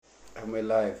And we're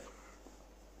live.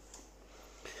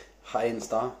 Hi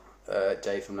Insta,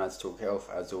 Jay from Lads Talk Health,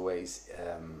 as always,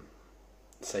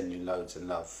 sending loads of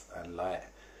love and light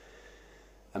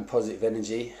and positive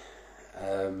energy.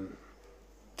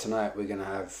 Tonight we're going to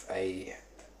have a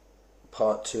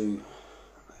part 2.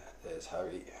 There's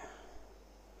Harry.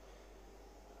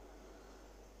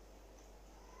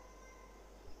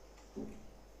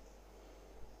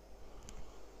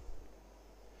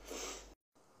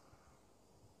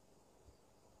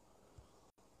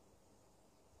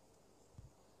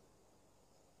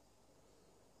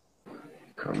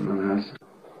 Come on, guys.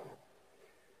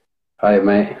 Hi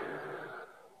mate.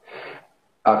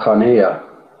 I can't hear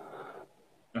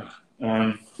you.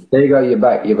 There you go, you're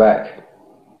back.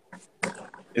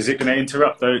 Is it going to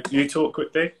interrupt though? You talk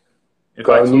quickly.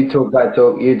 Go on, you talk, I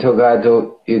talk, you talk, I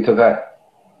talk, you talk, I...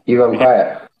 You gone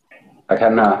quiet? I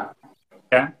can now.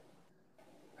 Yeah?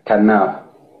 I can now.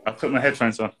 I'll put my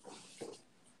headphones on.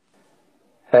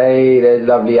 Hey, there's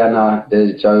lovely Anna,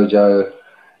 there's Jojo.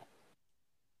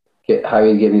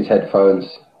 Harry's getting his headphones.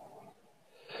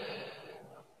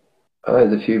 Oh,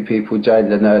 there's a few people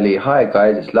joined in early. Hi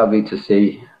guys, it's lovely to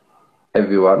see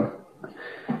everyone.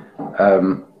 At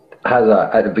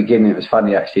the beginning, it was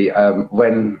funny actually.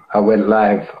 When I went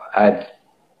live,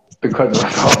 because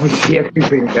of obviously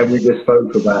everything that we just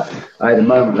spoke about, I had a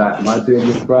moment like, am I doing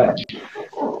this right? Do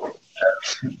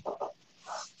you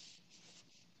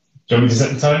want me to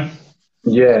set the time?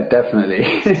 Yeah, definitely,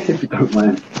 if you don't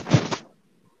mind.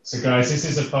 So guys, this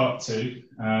is a part 2.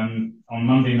 On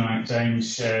Monday night,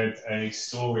 James shared a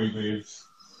story with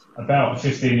about a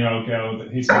 15-year-old girl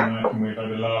that he's been working with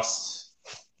over the last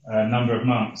number of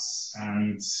months.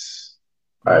 And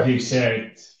what he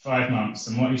shared, 5 months,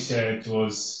 and what he shared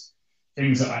was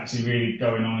things that are actually really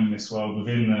going on in this world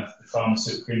within the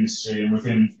pharmaceutical industry and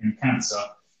in cancer.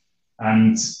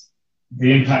 And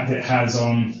the impact it has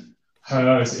on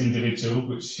her as an individual,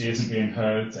 which she isn't being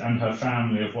heard, and her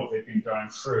family of what they've been going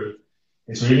through.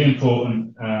 It's really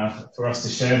important for us to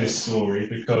share this story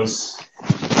because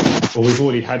we've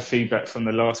already had feedback from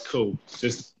the last call,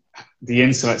 just the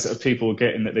insights that people were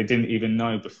getting that they didn't even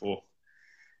know before.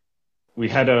 We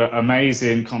had an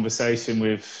amazing conversation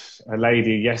with a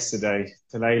lady yesterday,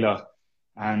 Talayla,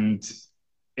 and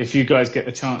if you guys get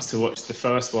the chance to watch the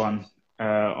first one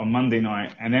on Monday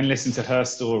night and then listen to her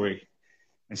story,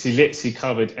 and she literally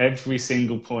covered every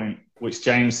single point which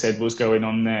James said was going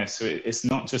on there. So it's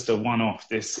not just a one-off.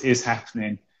 This is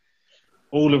happening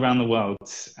all around the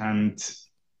world. And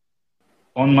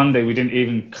on Monday, we didn't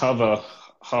even cover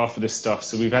half of the stuff.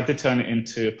 So we've had to turn it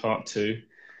into a part 2.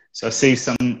 So I see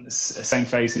some same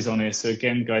faces on here. So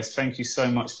again, guys, thank you so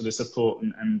much for the support.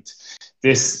 And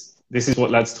this is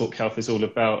what Lads Talk Health is all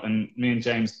about. And me and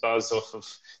James buzz off of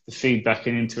the feedback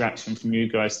and interaction from you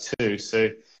guys too. So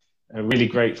really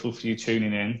grateful for you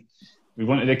tuning in. We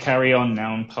wanted to carry on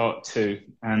now in part 2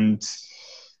 and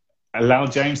allow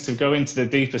James to go into the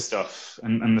deeper stuff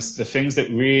and the things that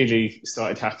really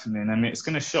started happening. And it's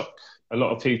going to shock a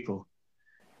lot of people,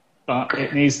 but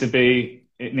it needs to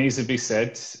be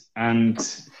said. And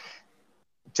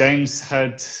James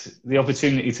had the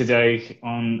opportunity today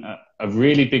on a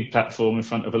really big platform in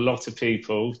front of a lot of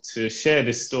people to share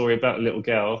this story about a little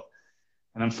girl.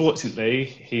 And unfortunately,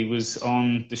 he was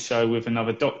on the show with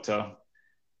another doctor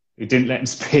who didn't let him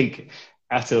speak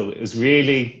at all. It was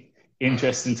really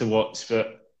interesting to watch.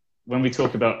 But when we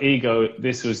talk about ego,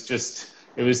 this was just,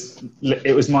 it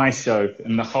was my show.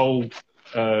 And the whole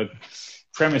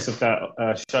premise of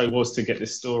that show was to get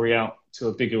this story out to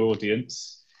a bigger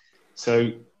audience. So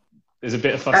there's a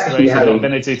bit of frustration, a lot of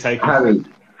energy taken.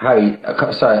 Harry,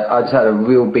 sorry, I just had a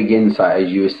real big insight as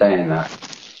you were saying that.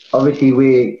 Obviously,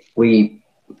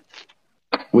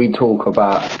 we talk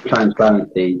about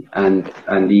transparency and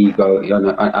the ego. You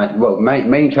know,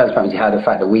 main transparency had the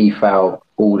fact that we fail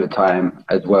all the time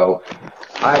as well.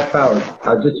 I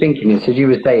was just thinking this as you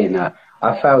were saying that.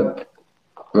 I failed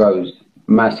Rose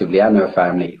massively and her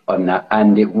family on that,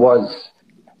 and it was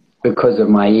because of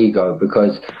my ego.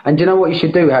 And do you know what you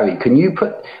should do, Harry?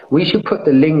 We should put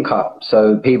the link up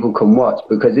so people can watch,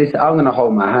 because I'm going to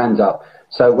hold my hands up.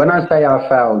 So when I say I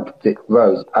found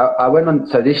Rose, I went on.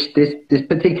 So this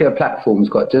particular platform's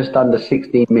got just under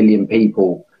 16 million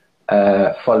people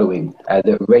following that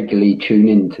regularly tune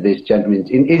in to this gentleman.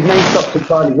 His name's Dr.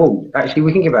 Charlie Wald. Actually,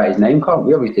 we can give out his name, can't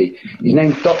we? Obviously, his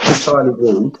name's Dr. Charlie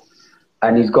Wald,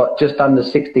 and he's got just under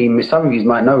 16. Some of you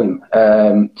might know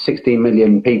him. 16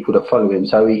 million people that follow him.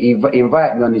 So he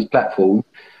invited me on his platform.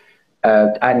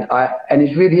 And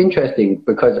it's really interesting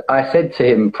because I said to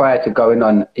him prior to going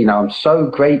on, you know, I'm so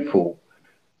grateful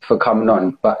for coming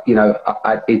on, but you know,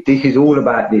 this is all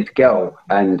about this girl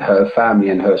and her family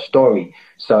and her story.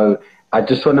 So I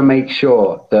just want to make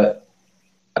sure that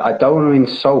I don't want to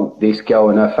insult this girl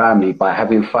and her family by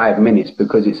having 5 minutes,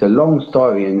 because it's a long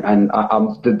story, and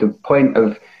the point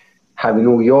of having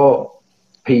all your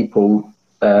people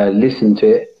listen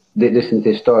to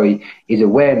this story is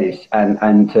awareness, and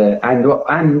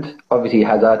obviously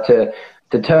has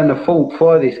to turn the fault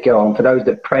for this girl, and for those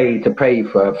that pray to pray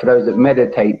for her, for those that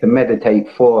meditate to meditate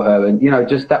for her, and you know,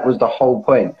 just that was the whole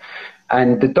point.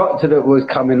 And the doctor that was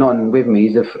coming on with me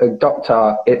is a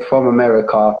doctor from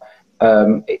America,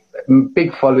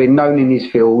 big following, known in his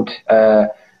field,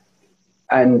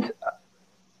 and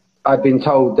I've been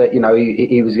told that, you know,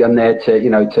 he was on there to, you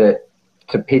know, to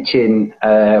pitch in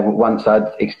once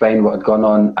I'd explained what had gone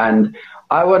on. And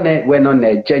I went on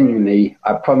there genuinely.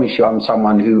 I promise you, I'm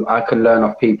someone who I can learn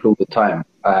off people all the time,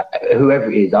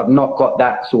 whoever it is. I've not got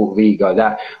that sort of ego.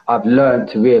 That I've learned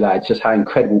to realise just how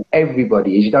incredible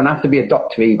everybody is. You don't have to be a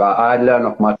doctor either. I learn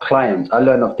off my clients. I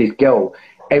learn off this girl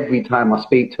every time I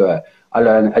speak to her. I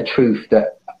learn a truth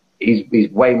that is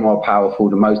way more powerful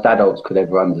than most adults could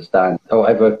ever understand or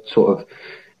ever sort of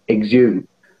exhume.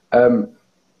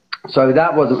 So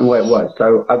that wasn't where it was.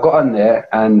 So I got on there,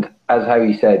 and as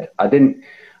Harry said, I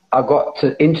got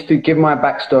to give my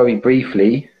backstory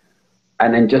briefly,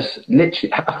 and then just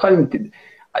literally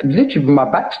my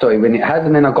backstory when it has,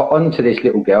 and then I got onto this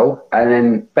little girl, and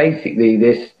then basically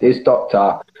this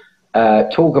doctor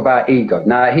talk about ego.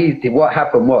 Now what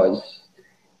happened was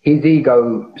his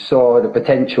ego saw the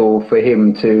potential for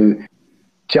him to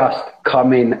just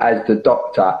come in as the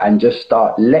doctor and just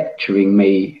start lecturing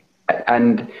me.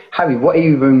 And Harry,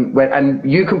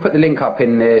 and you can put the link up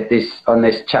in on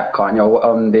this chat, can't you,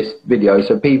 on this video,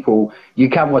 so people, you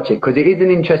can watch it, because it is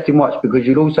an interesting watch, because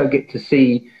you'll also get to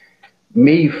see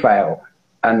me fail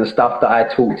and the stuff that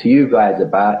I talk to you guys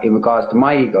about in regards to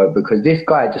my ego, because this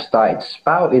guy just started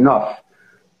spouting off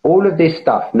all of this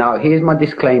stuff. Now, here's my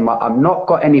disclaimer. I've not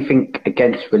got anything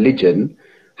against religion.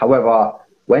 However,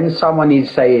 when someone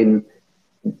is saying,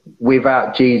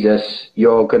 without Jesus,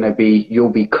 you'll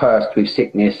be cursed with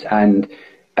sickness, and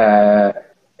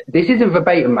this isn't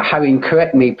verbatim. Harry,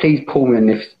 correct me, please call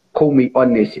me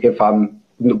on this if I'm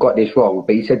got this wrong.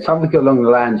 But he said something along the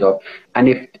lines of, and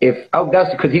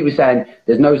that's because he was saying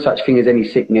there's no such thing as any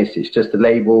sickness. It's just a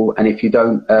label, and if you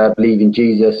don't believe in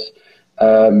Jesus,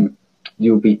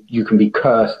 you can be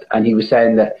cursed. And he was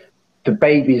saying that the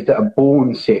babies that are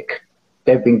born sick,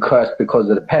 they've been cursed because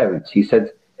of the parents. He said.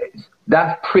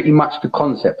 That's pretty much the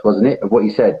concept, wasn't it, of what he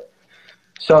said?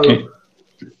 So,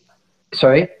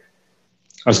 sorry?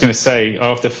 I was going to say,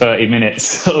 after 30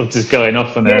 minutes of just going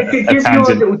off on a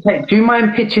tangent. Do you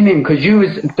mind pitching in? Because you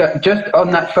was just on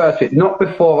that first bit, not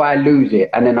before I lose it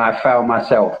and then I fail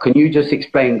myself. Can you just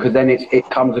explain? Because then it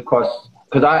comes across.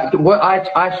 Because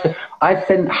I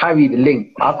sent Harry the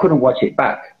link. I couldn't watch it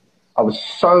back. I was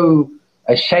so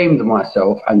ashamed of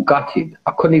myself and gutted.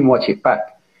 I couldn't even watch it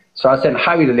back. So I sent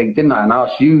Harry the link, didn't I? And I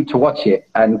asked you to watch it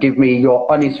and give me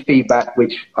your honest feedback,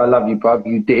 which I love you, bruv.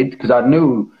 You did, because I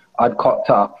knew I'd cocked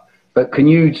up. But can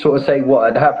you sort of say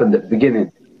what had happened at the beginning?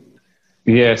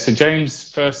 Yeah, so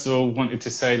James, first of all, wanted to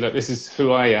say, look, this is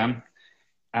who I am.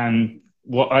 And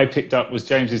what I picked up was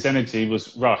James's energy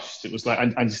was rushed. It was like,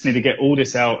 I just need to get all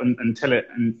this out and tell it,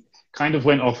 and kind of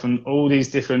went off on all these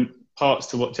different parts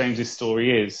to what James's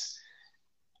story is.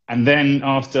 And then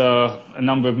after a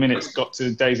number of minutes, got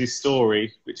to Daisy's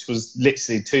story, which was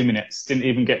literally 2 minutes, didn't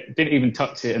even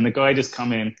touch it. And the guy just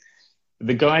come in.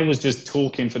 The guy was just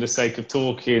talking for the sake of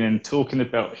talking and talking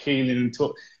about healing and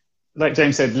like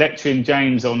James said, lecturing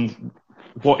James on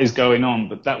what is going on.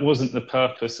 But that wasn't the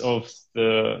purpose of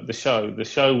the show. The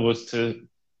show was to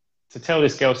tell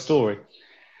this girl's story.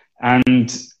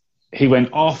 And he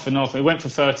went off and off. It went for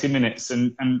 30 minutes.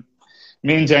 And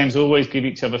me and James always give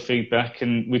each other feedback,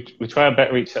 and we try to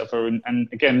better each other and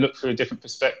again, look through a different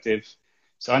perspective.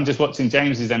 So I'm just watching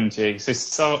James's energy. So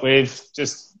start with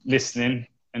just listening,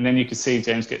 and then you can see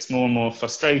James gets more and more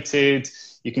frustrated.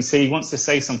 You can see he wants to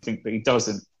say something, but he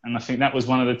doesn't. And I think that was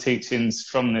one of the teachings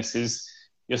from this is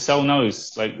your soul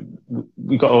knows, like,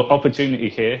 we've got an opportunity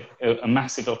here, a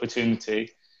massive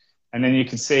opportunity. And then you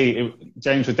can see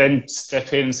James would then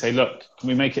step in and say, look, can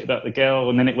we make it about the girl?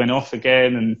 And then it went off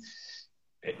again, and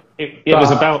it was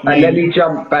about me. And let me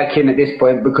jump back in at this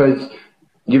point, because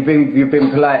you've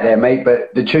been polite there, mate.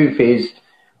 But the truth is,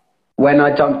 when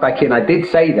I jumped back in, I did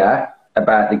say that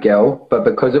about the girl, but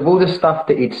because of all the stuff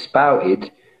that he'd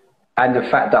spouted and the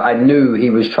fact that I knew he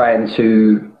was trying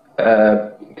to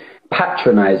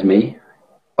patronize me,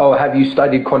 oh, have you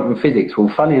studied quantum physics? Well,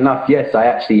 funny enough, yes, I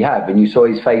actually have. And you saw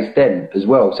his face then as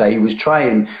well. So he was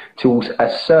trying to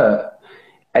assert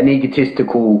an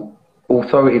egotistical,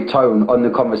 authoritative tone on the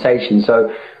conversation.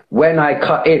 So when I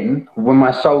cut in, when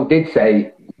my soul did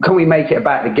say, can we make it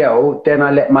about the girl? Then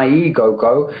I let my ego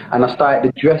go and I started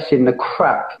addressing the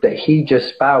crap that he just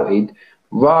spouted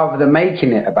rather than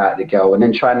making it about the girl and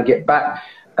then trying to get back.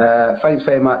 Thanks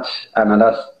very much, Anna.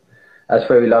 That's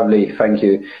very lovely. Thank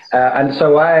you. And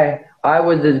so I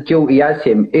was as guilty as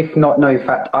him, if not, no, in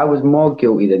fact, I was more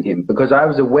guilty than him because I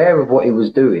was aware of what he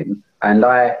was doing and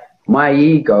my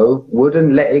ego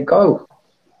wouldn't let it go.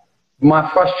 My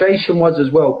frustration was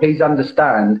as well, please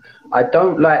understand, I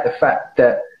don't like the fact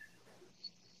that,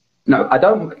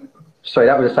 sorry,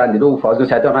 that would have sounded awful. I was going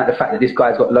to say, I don't like the fact that this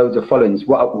guy's got loads of followers,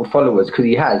 because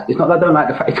he has. It's not that I don't like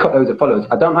the fact he's got loads of followers.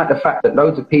 I don't like the fact that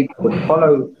loads of people would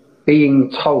follow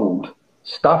being told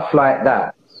stuff like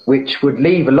that, which would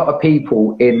leave a lot of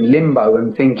people in limbo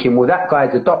and thinking, well, that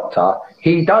guy's a doctor.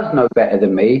 He does know better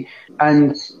than me.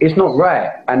 And it's not right.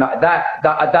 And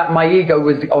that my ego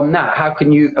was on that. How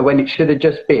can you, when it should have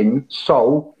just been,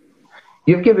 Soul,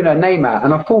 you've given her name out.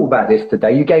 And I thought about this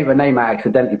today. You gave her name out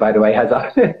accidentally, by the way,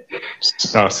 Hazza.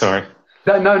 Oh, sorry.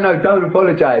 No, don't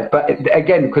apologise. But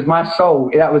again, because my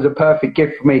soul, that was a perfect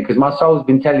gift for me, because my soul's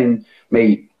been telling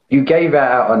me, you gave her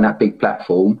out on that big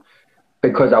platform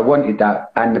because I wanted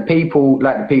that. And the people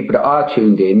that are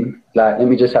tuned in, let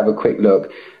me just have a quick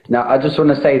look. Now, I just want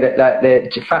to say that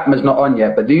Fatma's not on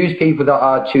yet, but these people that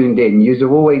are tuned in,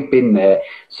 you've always been there.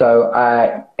 So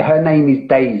her name is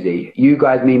Daisy. You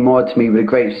guys mean more to me with a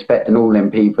great respect than all them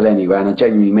people anyway, and I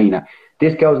genuinely mean that.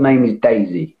 This girl's name is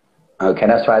Daisy. Okay,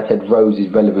 that's why I said Rose is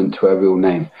relevant to her real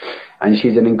name. And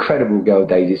she's an incredible girl,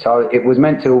 Daisy. So it was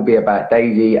meant to all be about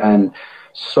Daisy, and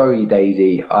sorry,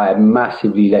 Daisy, I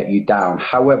massively let you down.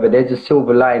 However, there's a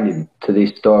silver lining to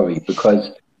this story,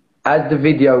 because as the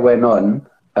video went on,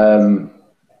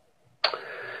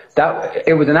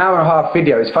 it was an hour and a half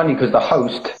video. It's funny because the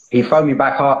host, he phoned me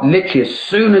back up literally as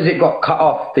soon as it got cut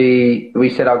off,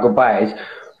 we said our goodbyes,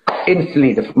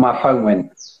 instantly my phone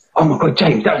went, oh my God,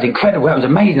 James, that was incredible, that was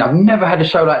amazing, I've never had a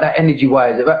show like that energy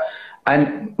wise.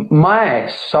 And my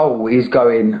soul is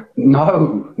going,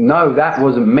 no, that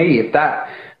wasn't me.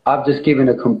 I've just given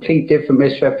a complete different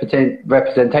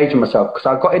misrepresentation of myself, because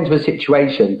I got into a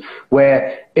situation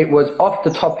where it was off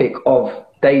the topic of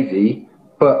Daisy,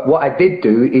 but what I did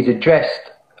do is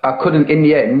I couldn't, in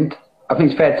the end, I think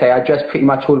it's fair to say, I addressed pretty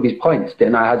much all of his points,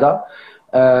 didn't I, Hazza?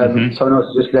 Someone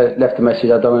else just left a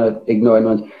message, I don't want to ignore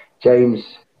anyone. James,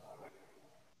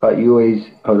 but you always,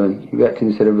 hold on, you actually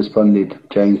instead of responded,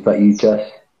 James, but you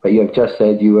have just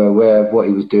said you were aware of what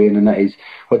he was doing, and that is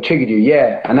what triggered you.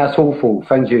 Yeah, and that's awful,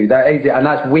 thank you. That is it, and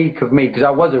that's weak of me, because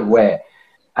I was aware,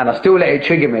 and I still let it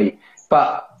trigger me.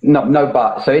 But, no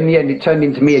but. So in the end, it turned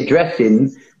into me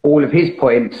addressing all of his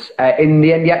points. In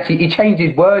the end, he changed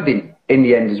his wording in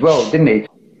the end as well, didn't he?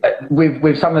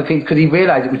 With some of the things, because he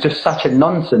realised it was just such a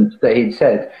nonsense that he'd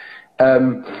said.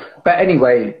 But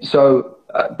anyway, so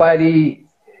by the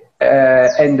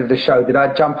end of the show, did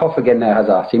I jump off again there,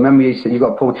 Hazza? So remember you said you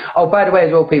got to pull me. Oh, by the way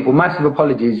as well, people, massive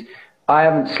apologies. I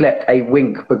haven't slept a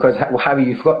wink because, Harry,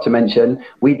 you forgot to mention,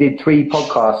 we did 3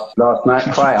 podcasts last night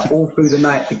prior, all through the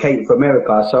night to cater for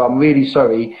America. So I'm really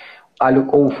sorry. I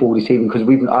look awful this evening because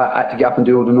I had to get up and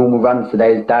do all the normal runs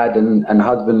today as dad and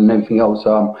husband and everything else.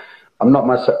 So I'm not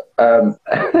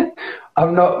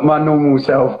I'm not my normal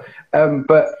self.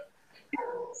 But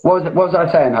what was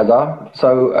I saying, Hazza?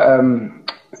 So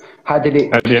how did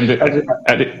it? At the end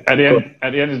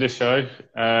of the show,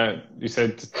 you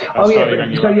said.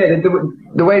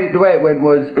 The way it went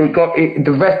was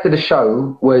the rest of the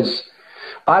show was.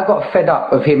 I got fed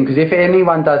up of him, because if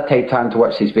anyone does take time to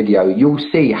watch this video, you'll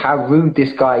see how rude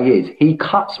this guy is. He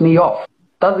cuts me off,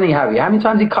 doesn't he, Harry? How many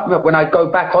times he cut me off when I do go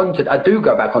back onto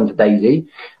Daisy,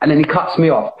 and then he cuts me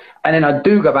off, and then I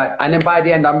do go back, and then by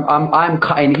the end I'm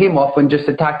cutting him off and just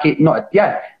attacking.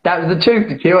 That was the truth.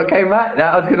 Did you hear what came out?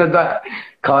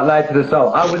 Can't lie to the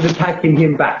soul. I was attacking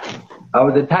him back.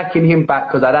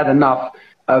 Because I'd had enough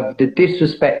of the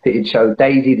disrespect that it showed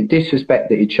Daisy, the disrespect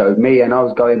that it showed me, and I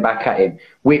was going back at him,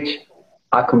 which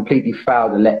I completely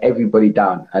failed and let everybody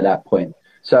down at that point.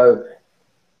 So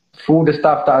for all the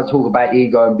stuff that I talk about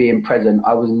ego and being present,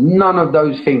 I was none of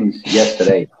those things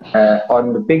yesterday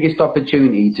on the biggest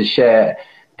opportunity to share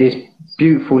this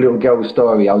beautiful little girl's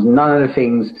story. I was none of the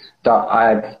things that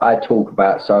I talk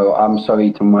about. So I'm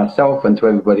sorry to myself and to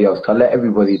everybody else, because I let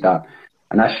everybody down.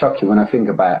 And that's shocking when I think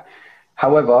about it.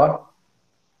 However,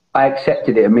 I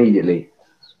accepted it immediately.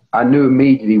 I knew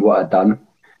immediately what I'd done.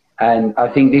 And I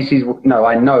think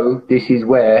I know this is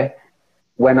where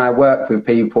when I work with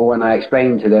people and I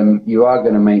explain to them, you are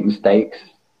going to make mistakes,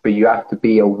 but you have to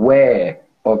be aware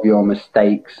of your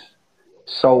mistakes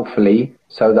soulfully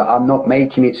so that I'm not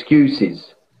making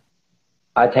excuses.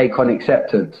 I take on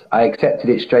acceptance. I accepted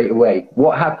it straight away.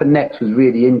 What happened next was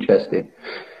really interesting.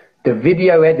 The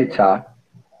video editor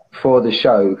for the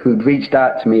show, who'd reached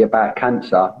out to me about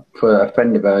cancer for a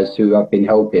friend of hers who I've been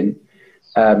helping,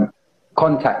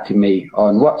 contacted me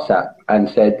on WhatsApp and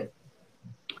said,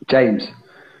 James,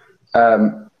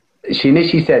 she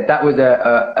initially said that was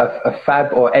a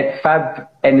fab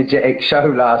energetic show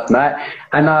last night,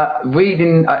 and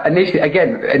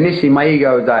initially my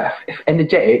ego was like,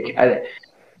 energetic, it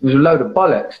was a load of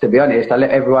bollocks, to be honest. I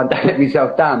let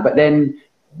myself down, but then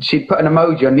she put an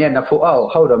emoji on the end. I thought, oh,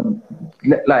 hold on,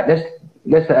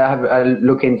 let's have a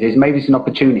look into this. Maybe it's an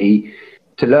opportunity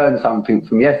to learn something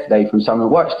from yesterday from someone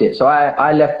who watched it. So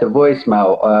I left a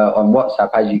voicemail on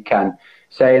WhatsApp, as you can,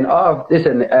 saying, oh,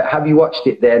 listen, have you watched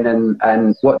it then,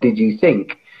 and what did you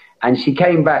think? And she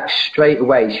came back straight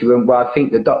away. She went, well, I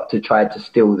think the doctor tried to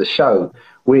steal the show,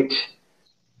 which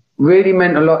really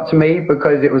meant a lot to me,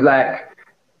 because it was like,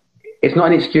 it's not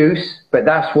an excuse, but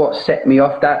that's what set me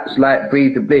off. That's like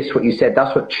Breathe the Bliss, what you said.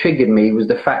 That's what triggered me, was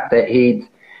the fact that he'd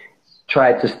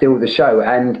tried to steal the show.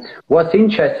 And what's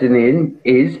interesting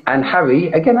is, and Harry,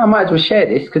 again, I might as well share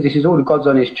this because this is all the God's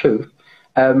honest truth.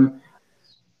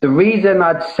 The reason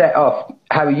I'd set off,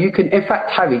 Harry,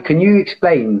 Harry, can you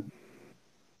explain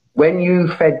when you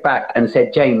fed back and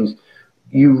said, James,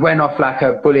 you went off like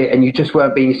a bullet and you just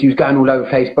weren't being, you was going all over the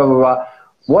place, blah, blah, blah.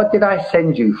 What did I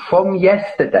send you from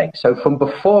yesterday? So from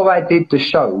before I did the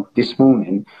show this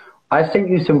morning, I sent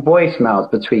you some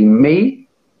voicemails between me,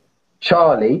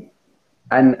 Charlie,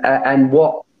 and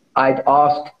what I'd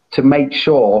asked to make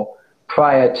sure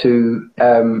prior to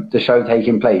the show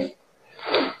taking place.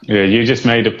 Yeah, you just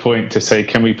made a point to say,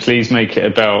 can we please make it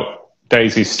about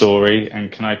Daisy's story?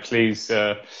 And can I please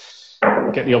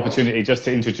get the opportunity just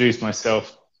to introduce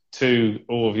myself to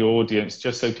all of your audience,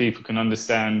 just so people can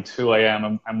understand who I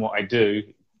am and what I do,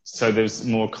 so there's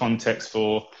more context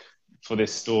for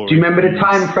this story. Do you remember the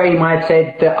time frame I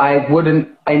said that I wouldn't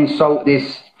insult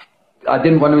this, I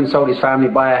didn't want to insult his family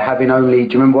by having only,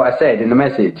 do you remember what I said in the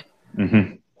message?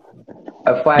 Mm-hmm.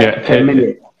 A 5 to 10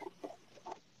 minutes.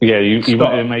 Yeah, you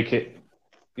wanted to make it,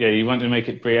 you wanted to make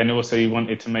it brief, and also you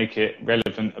wanted to make it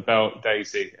relevant about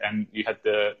Daisy, and you had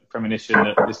the premonition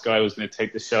that this guy was going to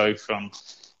take the show from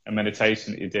a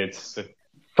meditation that you did. So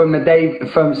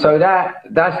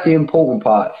that's the important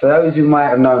part. For those who might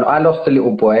have known, I lost a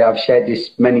little boy. I've shared this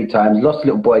many times. Lost a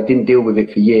little boy, didn't deal with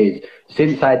it for years.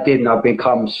 Since I did, and I've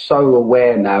become so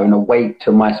aware now and awake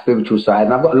to my spiritual side,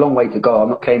 and I've got a long way to go. I'm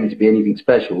not claiming to be anything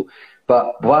special,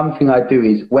 but one thing I do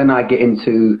is when I get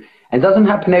into, and it doesn't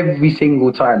happen every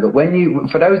single time, but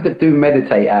for those that do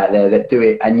meditate out there, that do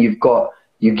it, and you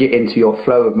get into your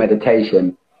flow of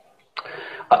meditation.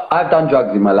 I've done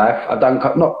drugs in my life. I've done,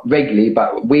 not regularly,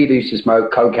 but weed used to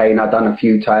smoke, cocaine I've done a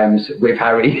few times with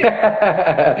Harry.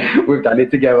 We've done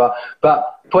it together. But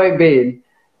point being,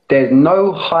 there's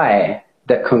no high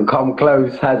that can come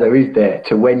close, Hazza, is there,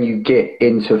 to when you get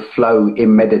into flow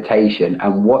in meditation,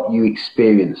 and what you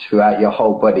experience throughout your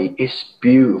whole body. It's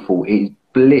beautiful. It's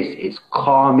bliss. It's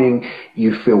calming.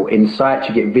 You feel insights.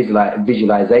 You get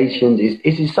visualizations.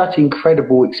 It's such an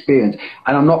incredible experience.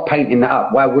 And I'm not painting that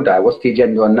up. Why would I? What's the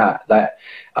agenda on that? Like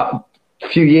a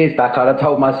few years back, I'd have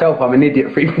told myself I'm an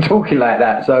idiot for even talking like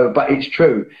that. So, but it's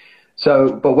true.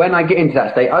 So, but when I get into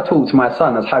that state, I talk to my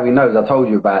son, as Harry knows. I told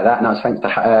you about that, and that was thanks to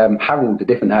Harold, the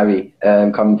different Harry,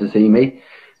 coming to see me.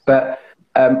 But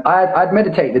I'd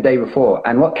meditate the day before,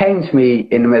 and what came to me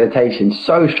in the meditation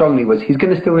so strongly was, he's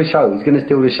going to steal the show, he's going to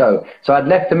steal the show. So I'd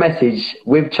left a message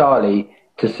with Charlie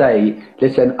to say,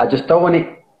 listen, I just don't want it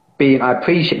being, I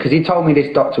appreciate, because he told me this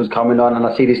doctor was coming on, and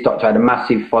I see this doctor had a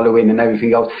massive following and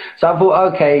everything else. So I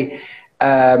thought, okay,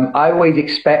 I always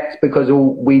expect, because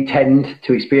all we tend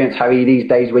to experience, Harry, these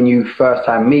days when you first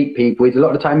time meet people, is a lot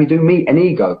of the time you do meet an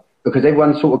ego, because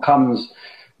everyone sort of comes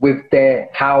with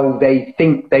how they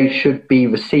think they should be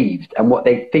received and what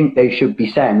they think they should be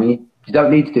saying. You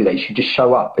don't need to do that. You should just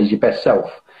show up as your best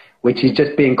self, which is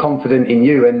just being confident in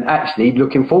you and actually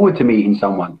looking forward to meeting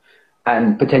someone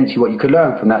and potentially what you could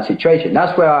learn from that situation.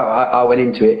 That's where I went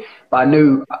into it, but I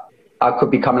knew I could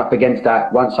be coming up against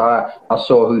that once I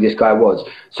saw who this guy was.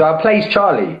 So I placed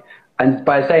Charlie, and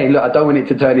by saying, look, I don't want it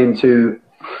to turn into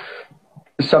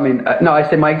something, no, I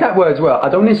said my exact words were, I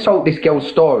don't insult this girl's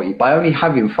story by only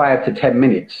having 5 to 10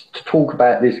 minutes to talk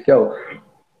about this girl.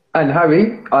 And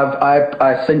Harry,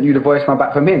 I sent you the voicemail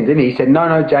back from him, didn't he? He said,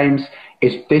 no, James,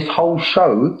 this whole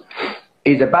show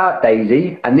is about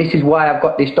Daisy, and this is why I've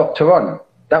got this doctor on.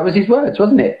 That was his words,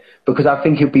 wasn't it? Because I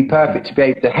think he'd be perfect to be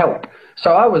able to help.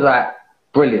 So I was like,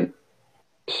 brilliant,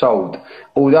 sold.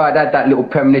 Although I'd had that little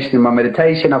premonition in my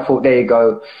meditation, I thought, there you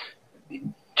go,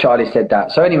 Charlie said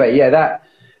that. So anyway, yeah, that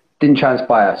didn't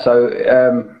transpire. So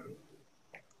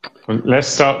well, let's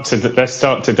start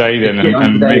today then,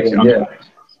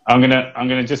 I'm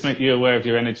gonna just make you aware of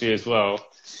your energy as well.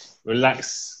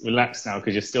 Relax now,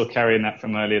 because you're still carrying that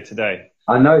from earlier today.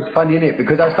 I know, it's funny, isn't it?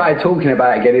 Because I started talking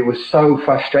about it again, it was so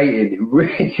frustrating. It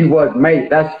really was,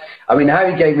 mate.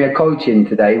 Harry gave me a coaching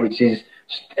today, which is,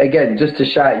 again, just to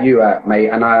shout you out, mate.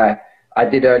 And I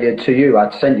did earlier to you. I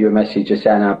sent you a message just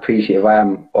saying how appreciative I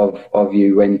am of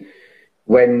you.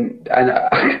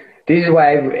 This is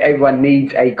why everyone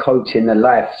needs a coach in their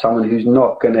life, someone who's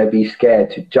not going to be scared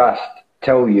to just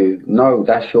tell you, no,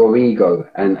 that's your ego.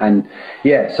 And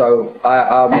yeah, so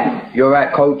you're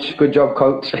right, coach. Good job,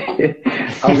 coach.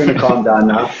 I'm going to calm down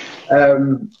now.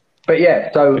 But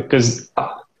yeah, so because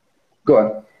go on.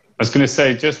 I was going to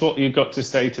say, just what you got to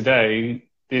say today,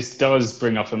 this does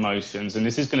bring up emotions, and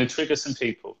this is going to trigger some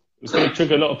people. It's going to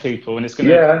trigger a lot of people, and it's going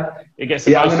to it gets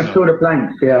emotional. I'm going to fill the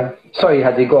blanks. Yeah, sorry,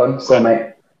 Hadi, go on,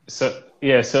 mate. So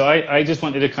I just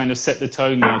wanted to kind of set the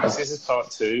tone now, because this is part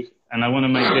 2. And I want to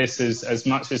make this as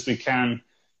much as we can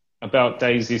about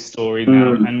Daisy's story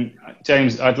now. And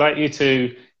James, I'd like you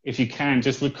to, if you can,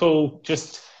 just recall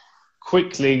just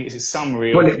quickly a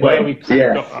summary of where we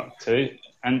got up to,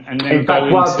 and then go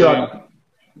into...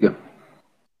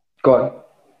 Go on.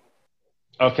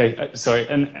 Okay, sorry.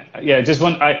 And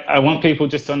I want people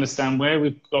just to understand where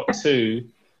we've got to,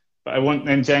 but I want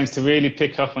then James to really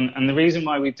pick up on, and the reason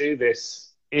why we do this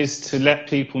is to let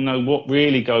people know what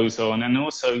really goes on, and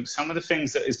also some of the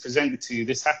things that is presented to you.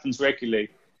 This happens regularly,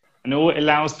 and all it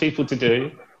allows people to do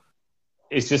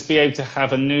is just be able to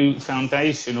have a new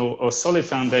foundation or solid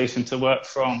foundation to work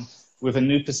from with a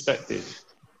new perspective.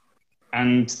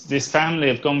 And this family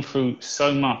have gone through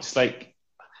so much. Like,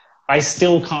 I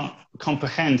still can't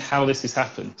comprehend how this has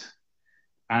happened,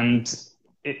 and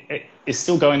it's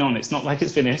still going on. It's not like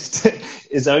it's finished.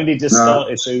 It's only just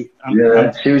started. So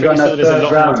she was on her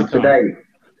third round today.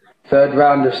 Third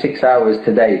round of 6 hours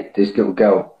today. This little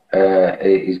girl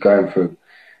is going through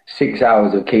 6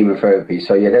 hours of chemotherapy.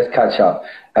 So yeah, let's catch up.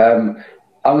 I'm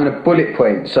going to bullet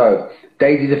point. So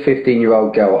Daisy's a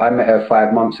 15-year-old girl. I met her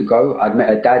 5 months ago. I'd met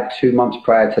her dad 2 months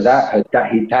prior to that. Her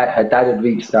dad had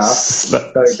reached out.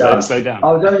 Slow down.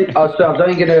 I was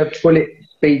only going to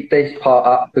speed this part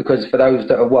up because for those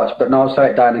that have watched, but no, I'll slow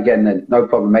it down again then. No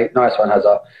problem, mate. Nice one,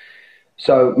 Hazard.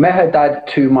 So met her dad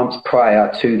 2 months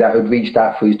prior to that, who'd reached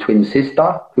out for his twin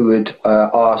sister, who had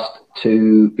asked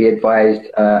to be advised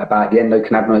about the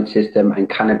endocannabinoid system and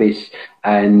cannabis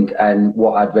and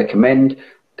what I'd recommend.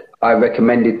 I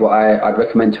recommended what I'd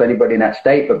recommend to anybody in that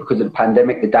state, but because of the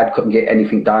pandemic, the dad couldn't get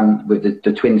anything done with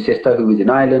the twin sister who was in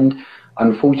Ireland.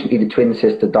 Unfortunately, the twin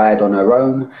sister died on her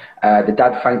own. The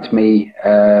dad thanked me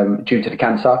due to the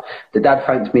cancer. The dad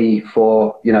thanked me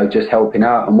for, just helping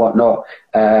out and whatnot.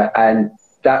 And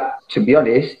that, to be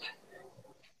honest,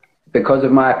 because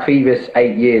of my previous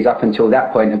 8 years up until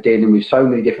that point of dealing with so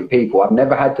many different people, I've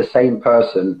never had the same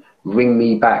person ring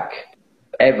me back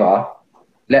ever.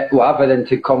 Other than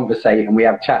to conversate and we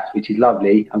have chats, which is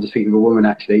lovely. I'm just thinking of a woman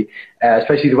actually,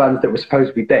 especially the ones that were supposed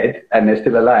to be dead and they're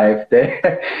still alive.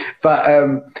 But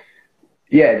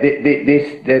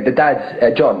the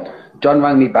dad, John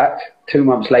rang me back 2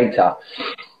 months later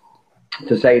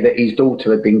to say that his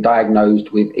daughter had been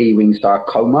diagnosed with Ewing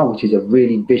sarcoma, which is a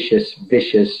really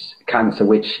vicious cancer,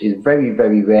 which is very,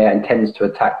 very rare and tends to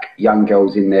attack young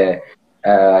girls in their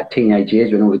teenage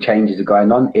years when all the changes are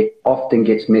going on. It often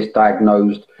gets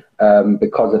misdiagnosed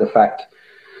because of the fact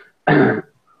it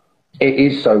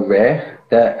is so rare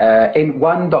that in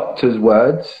one doctor's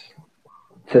words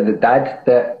to the dad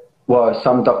that,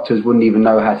 some doctors wouldn't even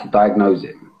know how to diagnose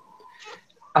it.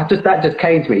 That just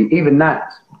came to me. Even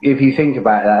that, if you think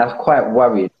about that, that's quite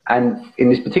worrying. And in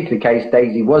this particular case,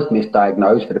 Daisy was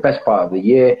misdiagnosed for the best part of the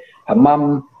year. Her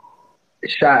mum,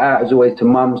 shout out as always to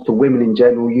mums, to women in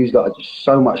general. You lot are just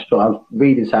so much stronger. I was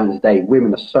reading something today.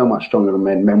 Women are so much stronger than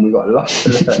men. Men, we've got a lot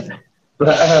to learn.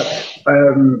 But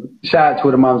shout out to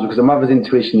all the mums, because a mother's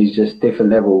intuition is just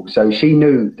different level. So she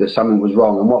knew that something was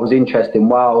wrong. And what was interesting,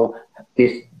 while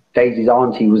this Daisy's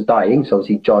auntie was dying, so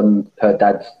obviously John, her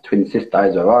dad's twin sister,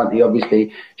 is her auntie,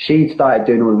 obviously, she'd started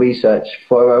doing all the research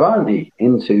for her auntie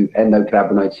into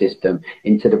endocannabinoid system,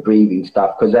 into the breathing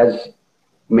stuff. Because as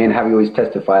me and Harry always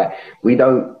testify, we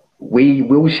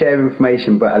will share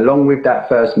information, but along with that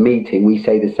first meeting, we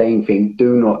say the same thing.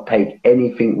 Do not take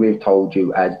anything we've told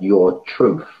you as your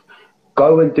truth.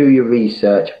 Go and do your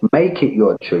research, make it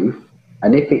your truth,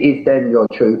 And if it is then your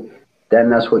truth, then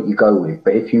that's what you go with.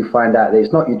 But if you find out that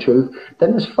it's not your truth,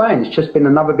 then it's fine. It's just been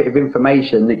another bit of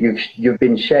information that you've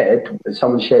been shared, that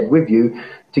someone shared with you,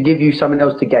 to give you something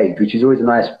else to gauge, which is always a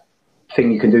nice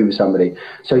thing you can do with somebody.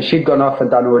 So she'd gone off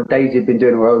and done, or Daisy had been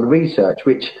doing her own research,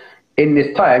 which in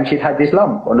this time she'd had this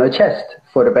lump on her chest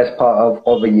for the best part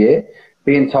of a year,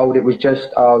 being told it was just,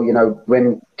 oh, you know,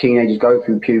 when teenagers go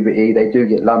through puberty, they do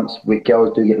get lumps, with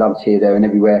girls do get lumps here, there and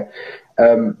everywhere.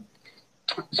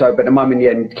 So, but the mum in the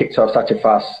end kicked off such a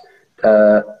fuss.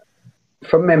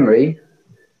 From memory,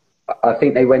 I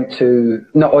think they went to,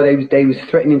 no, or they was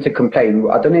threatening to complain.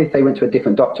 I don't know if they went to a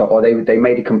different doctor or they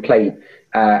made a complaint.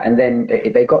 And then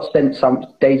they got sent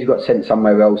Daisy got sent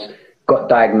somewhere else, got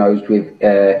diagnosed with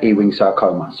Ewing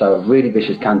sarcoma. So a really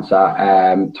vicious cancer,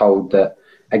 told that,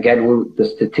 again, all the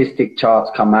statistic charts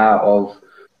come out of,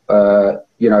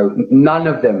 you know, none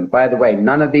of them, by the way,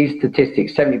 none of these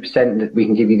statistics, 70% that we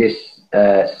can give you this,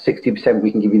 60%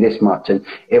 we can give you this much. And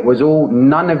it was all,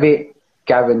 none of it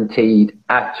guaranteed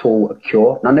at all a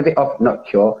cure. None of it, not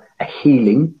cure, a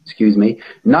healing, excuse me.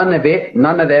 None of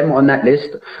them on that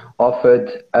list offered,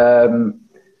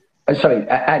 sorry,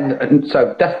 and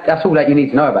so that's all that you need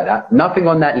to know about that. Nothing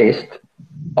on that list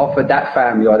offered that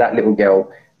family or that little girl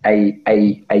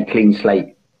a clean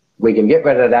slate. We can get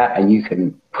rid of that and you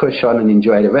can push on and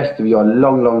enjoy the rest of your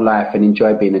long, long life and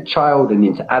enjoy being a child and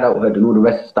into adulthood and all the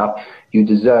rest of the stuff you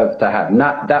deserve to have. And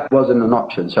that wasn't an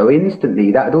option. So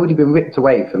instantly that had already been ripped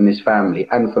away from this family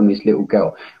and from this little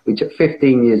girl, which at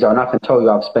 15 years old, and I can tell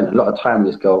you I've spent a lot of time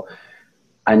with this girl,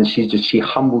 and she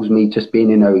humbles me just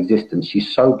being in her existence.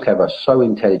 She's so clever, so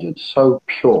intelligent, so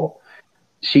pure.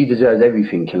 She deserves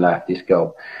everything in life, this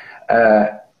girl.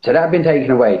 So that had been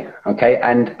taken away, okay?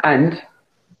 And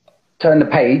turn the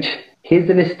page. Here's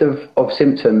the list of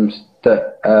symptoms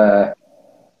that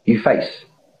you face,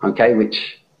 okay?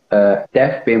 Which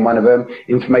death being one of them,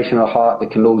 inflammation of the heart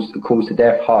that can cause the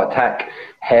death, heart attack,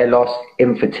 hair loss,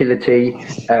 infertility.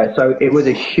 So it was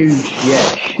a huge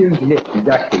list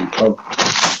exactly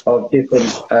of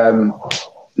different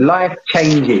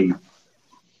life-changing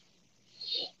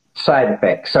side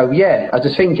effects. So yeah, I was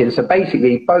just thinking, so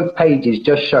basically both pages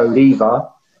just showed either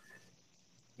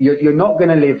you're not going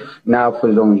to live now for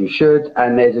as long as you should,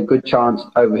 and there's a good chance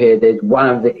over here there's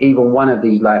even one of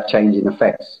these life-changing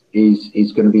effects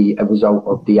is going to be a result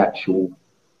of the actual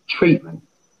treatment,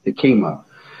 the chemo.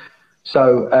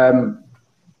 So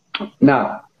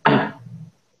now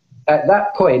at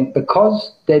that point,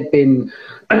 because there'd been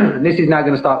this is now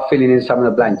going to start filling in some of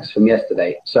the blanks from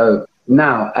yesterday. So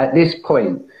now at this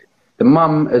point the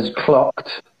mum has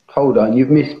clocked, hold on, you've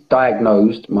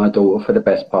misdiagnosed my daughter for the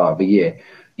best part of a year.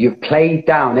 You've played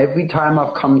down every time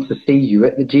I've come to see you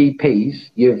at the GP's.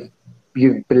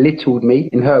 You've belittled me,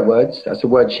 in her words. That's the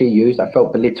word she used. I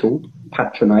felt belittled,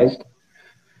 patronised.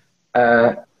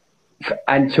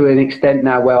 And to an extent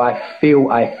now where I feel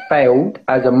I failed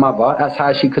as a mother. That's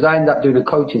how because I ended up doing a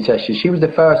coaching session. She was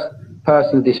the first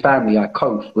person of this family I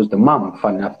coached, was the mum,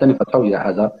 funny enough. I don't know if I told you that,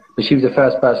 Hazza, but she was the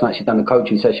first person I actually done a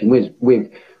coaching session with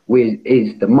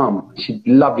is the mum. She's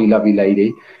a lovely, lovely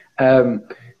lady.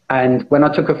 And when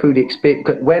I took her through the experience,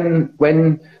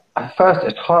 when first,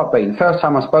 it's heartbreaking, the first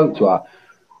time I spoke to her,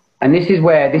 and this is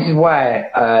why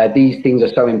these things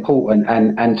are so important,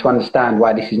 and to understand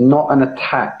why this is not an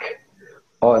attack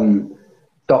on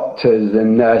doctors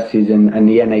and nurses and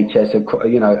the NHS,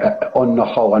 you know, on the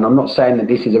whole. And I'm not saying that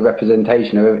this is a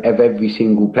representation of every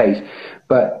single place,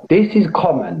 but this is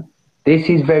common. This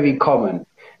is very common.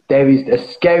 There is a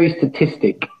scary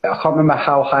statistic. I can't remember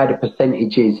how high the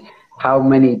percentage is, how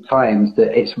many times,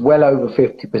 that it's well over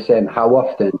 50%, how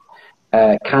often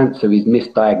cancer is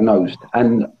misdiagnosed.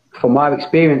 And from my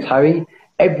experience, Harry,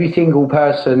 every single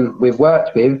person we've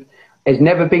worked with has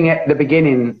never been at the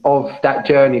beginning of that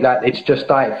journey, like it's just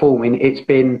started forming. It's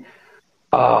been,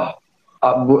 like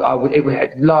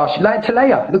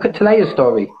Talaya. Look at Talaya's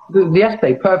story.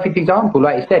 Yesterday, perfect example.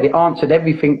 Like you said, it answered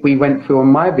everything we went through on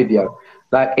my video.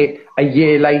 Like a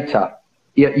year later,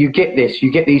 you get this, you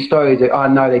get these stories that, oh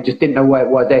no, they just didn't know where it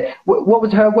was. What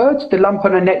was her words? The lump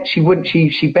on her neck, she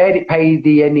barely paid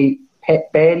it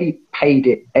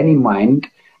any mind,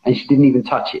 and she didn't even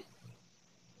touch it.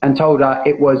 And told her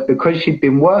it was because she'd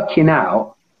been working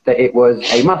out that it was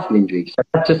a muscle injury. So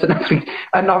that's just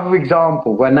another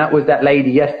example. When that was that lady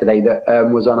yesterday that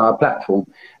was on our platform.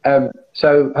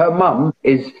 So her mum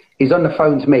is on the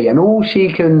phone to me, and all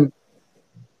she can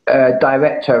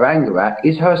direct her anger at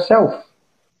is herself.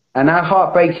 And how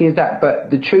heartbreaking is that? But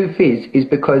the truth is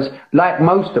because, like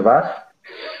most of us,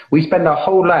 we spend our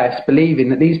whole lives believing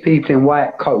that these people in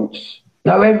white coats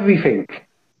know everything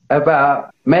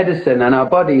about medicine and our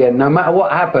body, and no matter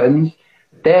what happens,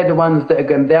 they're the ones that are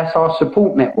going. That's our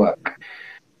support network.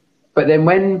 But then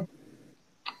when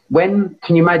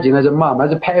can you imagine, as a mum,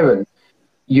 as a parent,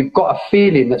 you've got a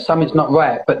feeling that something's not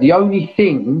right, but the only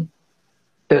thing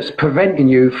that's preventing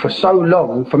you for so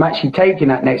long from actually taking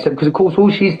that next step, because of course all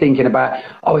she's thinking about,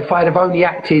 oh, if I'd have only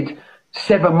acted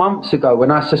 7 months ago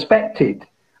when I suspected,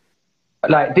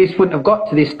 like, this wouldn't have got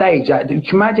to this stage. Like, can you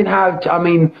imagine how, I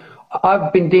mean,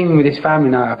 I've been dealing with this family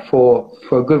now for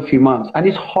a good few months, and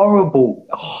it's horrible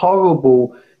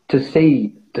to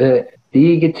see the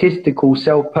egotistical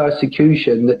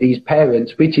self-persecution that these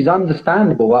parents, which is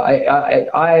understandable.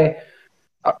 I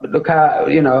look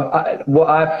at, you know, what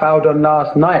I found on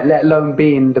last night, let alone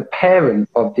being the parent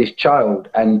of this child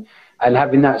and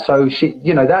having that. So she,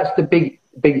 you know, that's the big.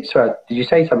 Sorry, did you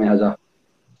say something, Hazza?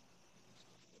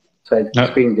 So no.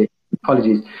 screened it.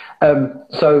 Apologies.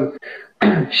 So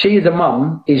she, as a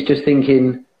mum, is just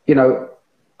thinking, you know,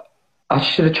 I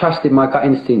should have trusted my gut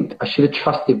instinct. I should have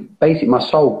trusted basically my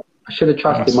soul. I should have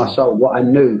trusted my soul, what I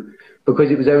knew, because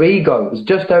it was her ego. It was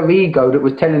just her ego that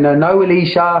was telling her, no,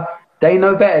 Alicia, they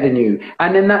know better than you.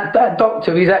 And then that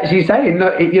doctor is actually saying,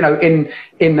 you know,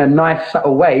 in a nice,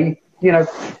 subtle way, you know,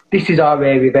 this is our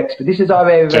area of expertise. This is our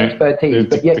area of expertise.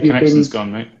 But yet the connection's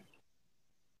gone, mate.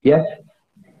 Yeah.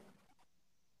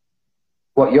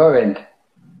 What, your end?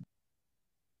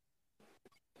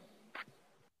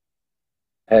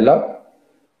 Hello?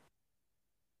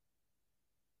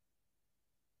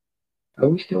 Are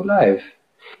we still live?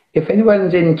 If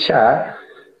anyone's in chat,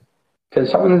 can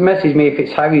someone message me if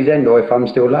it's Harry's end or if I'm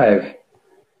still live?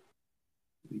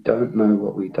 We don't know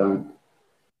what we don't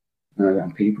know,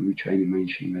 and people who train in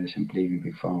mainstream medicine believe in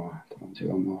Big Pharma. The ones who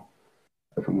are more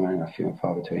open-minded, I feel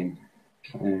far between.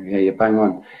 Yeah, you're bang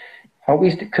on. Are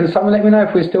we can someone let me know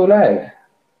if we're still live?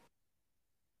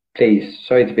 Please,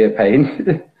 sorry to be a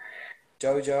pain.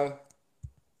 Jojo.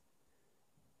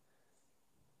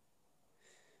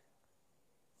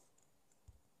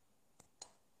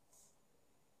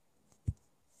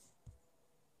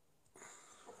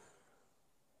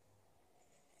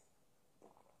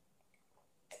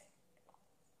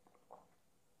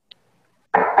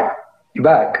 You're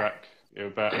back. You're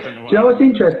back. I don't know what. Do you know what's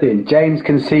interesting? James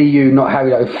can see you, not Harry.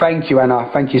 Though. Thank you, Anna.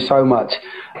 Thank you so much.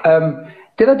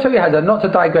 Did I tell you, Hazza, not to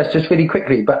digress just really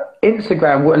quickly, but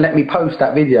Instagram wouldn't let me post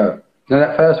that video. You know,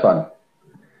 that first one?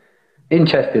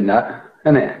 Interesting, that,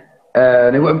 isn't it?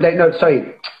 They wouldn't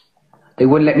they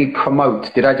wouldn't let me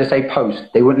promote. Did I just say post?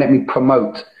 They wouldn't let me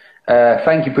promote.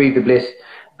 Thank you, Breathe the Bliss.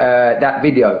 That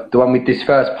video, the one with this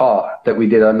first part that we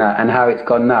did on that and how it's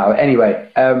gone now. Anyway,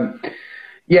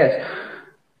 yes.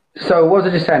 So what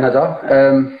was I just saying,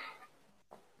 Hazza?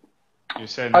 You're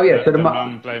saying oh yeah, so the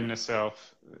mum blaming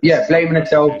herself. Yeah, blaming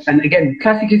herself, and again,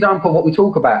 classic example of what we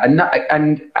talk about,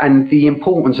 and the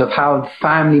importance of how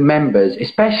family members,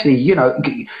 especially, you know,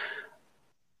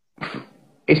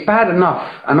 it's bad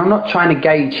enough, and I'm not trying to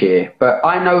gauge here, but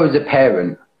I know as a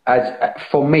parent,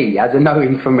 for me, as a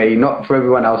knowing for me, not for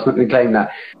everyone else, not going to claim that,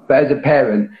 but as a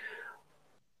parent,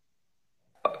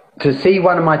 to see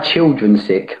one of my children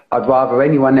sick, I'd rather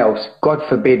anyone else, God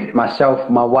forbid, myself,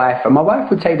 my wife, and my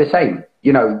wife would say the same,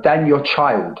 you know, than your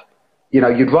child. You know,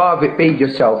 you'd rather it be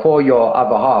yourself or your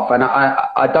other half. And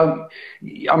I don't,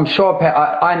 I'm sure,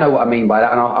 I know what I mean by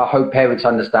that. And I hope parents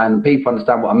understand, people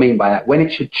understand what I mean by that. When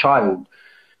it's your child,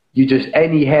 you just,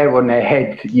 any hair on their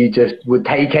head, you just would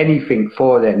take anything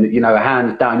for them, you know,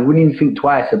 hands down. You wouldn't even think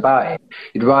twice about it.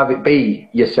 You'd rather it be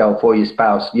yourself or your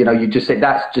spouse. You know, you just say,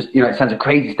 that's just, you know, it sounds a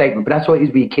crazy statement, but that's what it is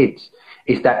with your kids.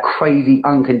 It's that crazy,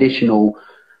 unconditional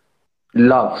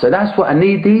love. So that's what I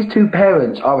need. These two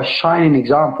parents are a shining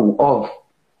example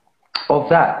of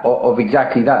that, of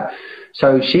exactly that.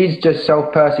 So she's just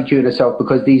self-persecuting herself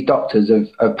because these doctors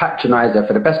have patronised her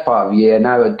for the best part of a year.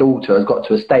 Now her daughter has got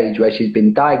to a stage where she's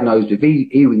been diagnosed with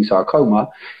Ewing sarcoma.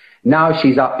 Now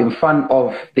she's up in front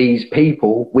of these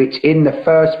people, which in the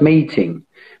first meeting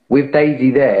with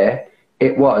Daisy there,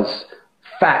 it was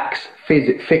facts,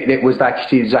 it was like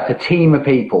she was like a team of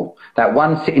people. That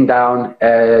one sitting down,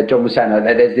 John was saying,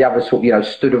 there's the other sort, you know,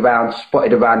 stood around,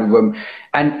 spotted around the room.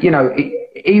 And, you know,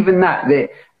 even that,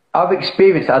 I've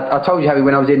experienced, I told you how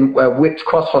when I was in Whipps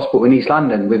Cross Hospital in East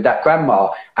London with that grandma,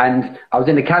 and I was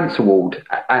in the cancer ward.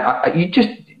 And you just,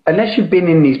 unless you've been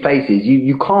in these places,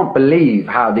 you can't believe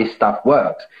how this stuff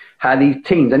works, how these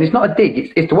teams, and it's not a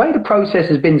dig, it's the way the process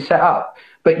has been set up.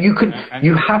 But you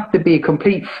have to be a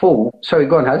complete fool. Sorry,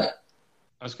 go on, Haz.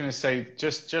 I was going to say,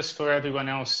 just for everyone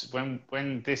else,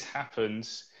 when this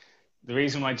happens, the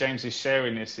reason why James is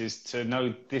sharing this is to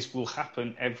know this will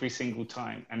happen every single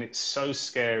time. And it's so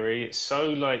scary. It's so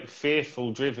like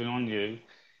fearful driven on you.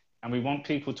 And we want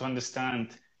people to understand,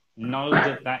 know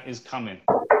that that is coming.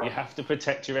 You have to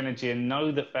protect your energy and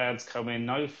know that bad's coming,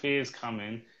 know fear's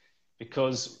coming,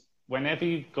 because whenever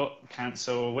you've got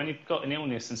cancer or when you've got an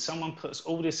illness and someone puts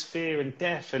all this fear and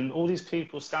death and all these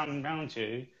people standing around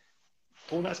you,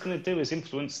 all that's going to do is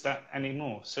influence that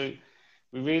anymore. So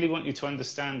we really want you to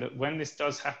understand that when this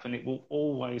does happen, it will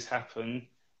always happen.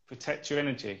 Protect your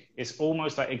energy. It's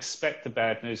almost like expect the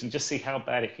bad news and just see how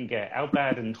bad it can get, how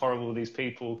bad and horrible these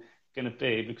people are going to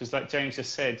be. Because like James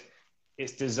just said,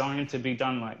 it's designed to be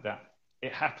done like that.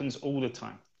 It happens all the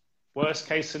time. Worst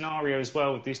case scenario as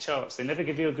well with these charts. They never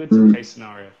give you a good case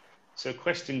scenario. So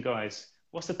question, guys,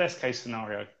 what's the best case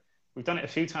scenario? We've done it a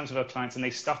few times with our clients and they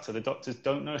stutter. The doctors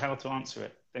don't know how to answer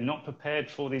it. They're not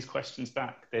prepared for these questions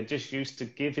back. They're just used to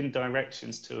giving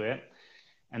directions to it.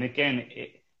 And again,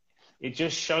 it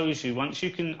just shows you, once you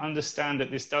can understand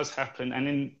that this does happen, and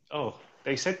then, oh,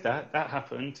 they said that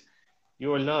happened,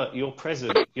 you're alert, you're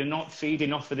present. You're not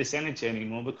feeding off of this energy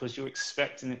anymore because you're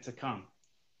expecting it to come.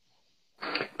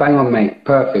 Bang on, mate.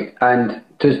 Perfect. And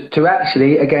to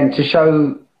actually, again, to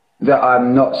show that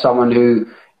I'm not someone who,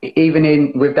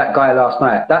 even with that guy last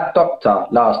night, that doctor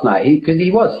last night, he's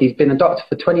been a doctor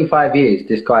for 25 years,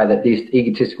 this guy, that this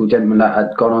egotistical gentleman that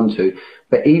had gone on to.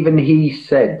 But even he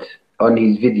said on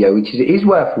his video, which is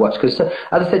worth a watch, because as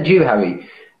I said to you, Harry,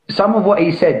 some of what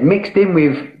he said mixed in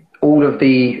with all of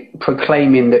the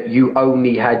proclaiming that you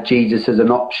only had Jesus as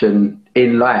an option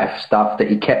in life stuff that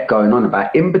he kept going on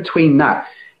about. In between that,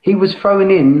 he was throwing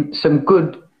in some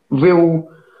good,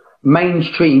 real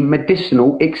mainstream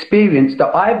medicinal experience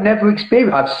that I've never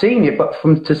experienced. I've seen it, but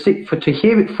to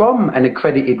hear it from an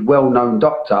accredited, well-known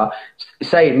doctor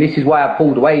saying this is why I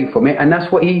pulled away from it, and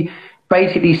that's what he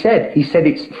basically said. He said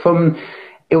it's from,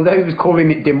 although he was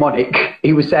calling it demonic,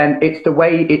 he was saying it's the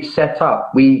way it's set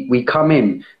up. We come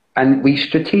in and we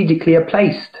strategically are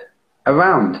placed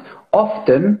around,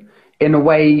 often in a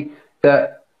way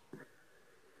that,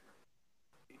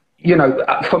 you know,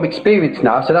 from experience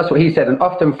now, so that's what he said, and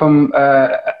often from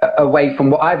away from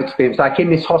what I've experienced, like in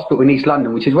this hospital in East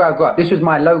London, which is where I grew up. This was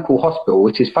my local hospital,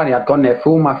 which is funny. I'd gone there for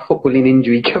all my footballing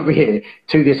injury career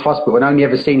to this hospital and only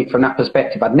ever seen it from that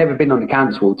perspective. I'd never been on the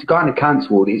cancer ward. To go on the cancer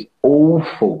ward is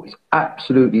awful. It's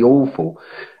absolutely awful.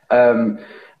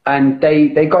 And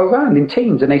they go around in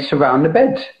teams and they surround the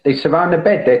bed. They surround the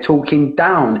bed. They're talking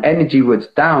down, energy words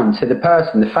down to the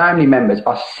person. The family members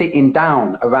are sitting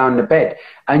down around the bed,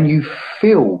 and you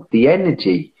feel the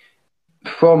energy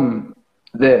from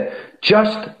the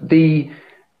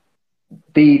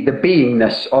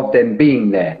beingness of them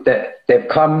being there, that they've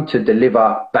come to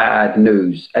deliver bad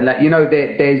news, and that, you know,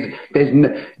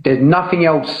 there's nothing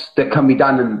else that can be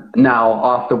done now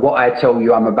after what I tell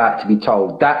you I'm about to be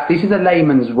told. This is a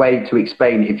layman's way to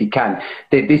explain it, if you can.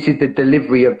 This is the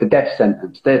delivery of the death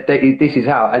sentence. This is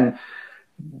how. And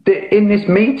in this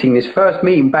meeting, this first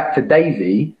meeting back to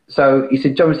Daisy, so he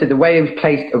said, John said the way it was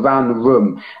placed around the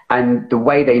room and the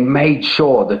way they made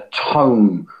sure the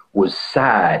tone was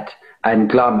sad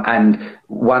and glum, and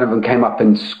one of them came up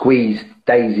and squeezed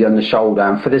Daisy on the shoulder.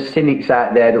 And for the cynics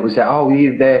out there that was like, oh,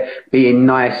 you're there being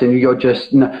nice and you're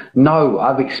just, no,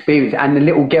 I've experienced. And the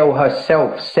little girl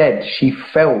herself said she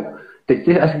felt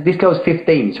that this girl's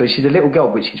 15, so she's a little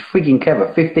girl, but she's freaking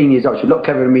clever. 15 years old, she's a lot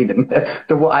cleverer than me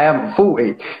than what I am at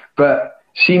 40. But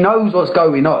she knows what's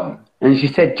going on. And she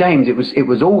said, James, it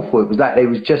was awful. It was like they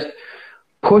was just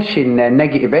pushing their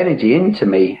negative energy into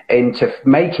me, into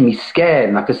making me scared.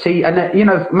 And I could see, and you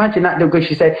know, imagine that little girl,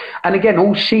 she said, and again,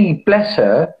 all she, bless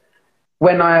her,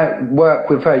 when I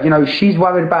work with her, you know, she's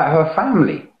worried about her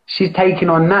family. She's taking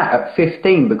on that at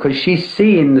 15 because she's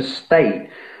seeing the state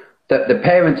that the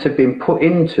parents have been put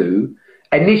into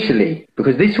initially,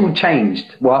 because this all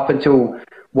changed, well, up until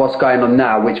what's going on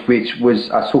now, which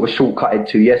was I sort of shortcutted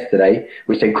to yesterday,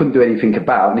 which they couldn't do anything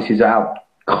about. This is how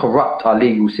corrupt our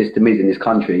legal system is in this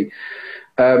country.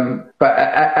 But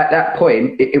at that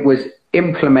point, it was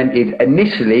implemented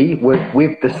initially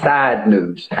with the sad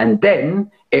news, and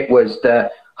then it was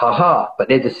the but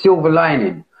there's a silver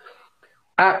lining.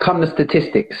 Out come the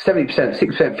statistics: 70%,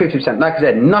 6%, 50%. Like I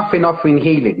said, nothing offering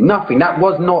healing, nothing. That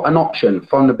was not an option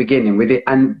from the beginning with it.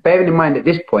 And bearing in mind at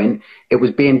this point, it was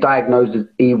being diagnosed as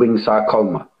Ewing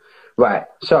sarcoma. Right.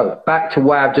 So back to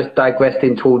why I've just digressed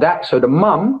into all that. So the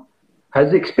mum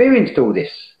has experienced all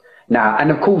this now.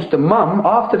 And of course, the mum,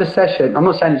 after the session, I'm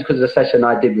not saying it's because of the session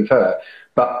I did with her,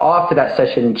 but after that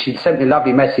session, she sent me a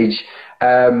lovely message.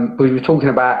 We were talking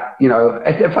about, you know,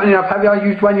 funny enough, have I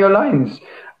used one of your lines?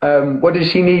 What does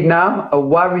she need now? A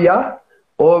warrior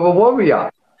or a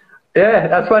warrior? Yeah,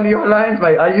 that's one of your lines,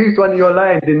 mate. I used one of your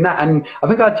lines in that. And I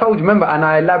think I told you, remember, and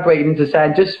I elaborated into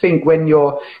saying, just think when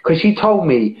you're, because she told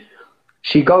me,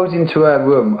 she goes into her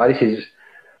room. Oh, this is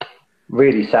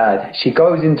really sad. She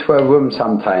goes into her room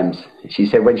sometimes. She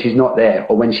said when she's not there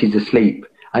or when she's asleep,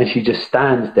 and she just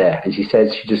stands there. And she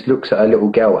says she just looks at her little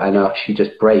girl and she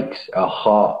just breaks. Her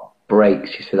heart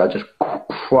breaks. She said, I just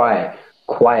cry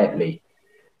quietly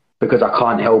because I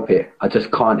can't help it. I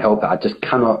just can't help it. I just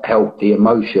cannot help the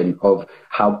emotion of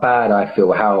how bad I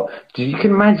feel. You can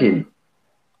imagine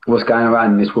what's going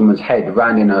around in this woman's head,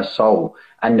 around in her soul.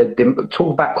 And the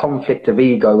talk about conflict of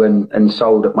ego and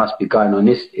soul that must be going on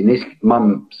in this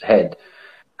mum's head.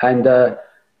 And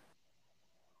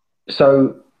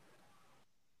so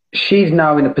she's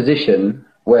now in a position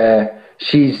where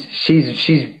she's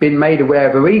been made aware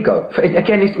of her ego.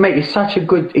 Again, it's such a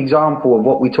good example of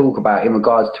what we talk about in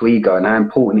regards to ego and how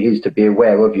important it is to be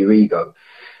aware of your ego.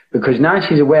 Because now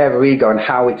she's aware of her ego and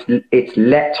how it's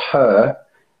let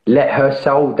her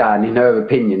soul down, in her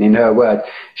opinion, in her words.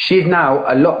 She's now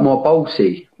a lot more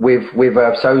ballsy with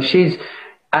her. So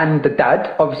and the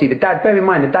dad, bear in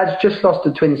mind, the dad's just lost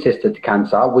a twin sister to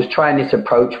cancer, was trying this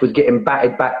approach, was getting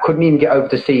battered back, couldn't even get over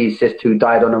to see his sister who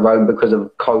died on her own because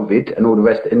of COVID and all the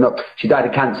rest. She died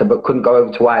of cancer, but couldn't go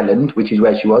over to Ireland, which is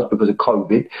where she was because of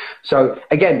COVID. So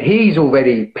again, he's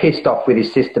already pissed off with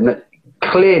his system that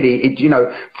clearly,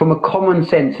 from a common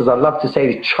sense, as I love to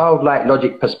say, this childlike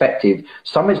logic perspective,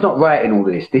 something's not right in all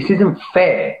of this. This isn't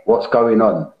fair, what's going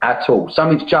on at all.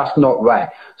 Something's just not right.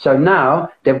 So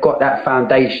now they've got that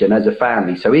foundation as a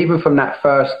family. So even from that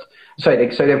so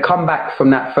they've come back from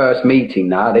that first meeting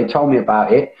now. They told me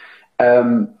about it.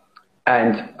 And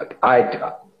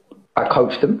I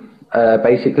coached them,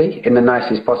 basically, in the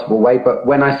nicest possible way. But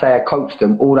when I say I coached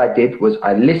them, all I did was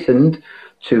I listened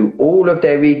to all of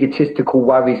their egotistical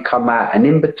worries come out, and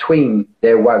in between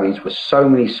their worries were so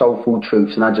many soulful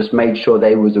truths, and I just made sure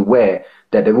they was aware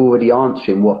that they're already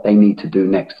answering what they need to do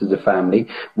next as a family.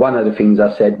 One of the things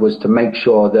I said was to make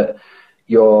sure that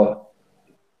you're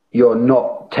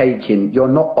not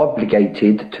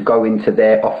obligated to go into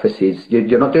their offices.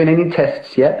 You're not doing any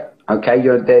tests yet. Okay,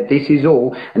 this is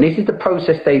all, and this is the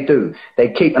process they do. They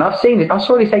keep, and I've seen it. I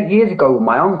saw this 8 years ago with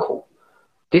my uncle.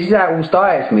 This is how it all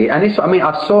started for me. And this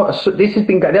has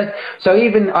been, so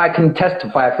even I can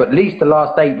testify for at least the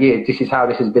last 8 years, this is how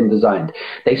this has been designed.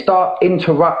 They start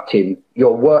interrupting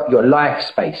your work, your life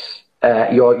space,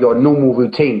 your normal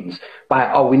routines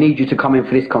by, we need you to come in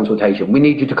for this consultation. We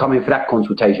need you to come in for that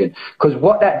consultation. Because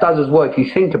what that does as well, if you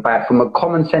think about it from a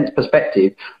common sense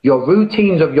perspective, your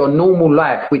routines of your normal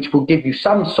life, which will give you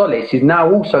some solace, is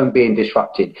now also being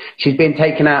disrupted. She's been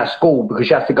taken out of school because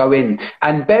she has to go in.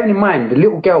 And bearing in mind, the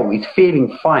little girl is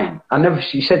feeling fine.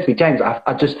 She said to me, James,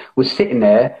 I just was sitting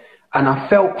there and I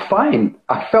felt fine.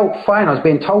 I was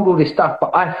being told all this stuff,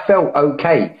 but I felt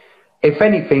okay. If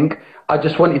anything, I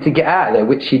just wanted to get out of there,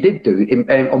 which she did do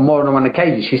on more than one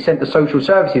occasion. She sent the social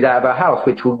services out of her house,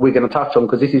 which we're going to touch on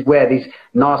because this is where these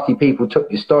nasty people took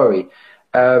your story.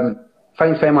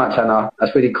 Thanks very much, Anna.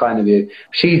 That's really kind of you.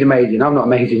 She's amazing. I'm not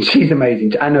amazing. She's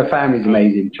amazing. And her family's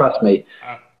amazing. Trust me.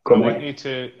 I want you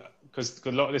to, because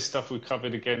a lot of this stuff we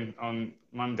covered again on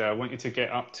Monday, I want you to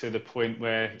get up to the point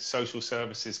where social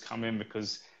services come in,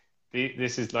 because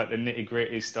this is like the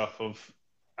nitty-gritty stuff of,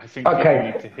 I think, people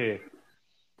need to hear.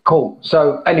 Cool.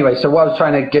 So anyway, so what I was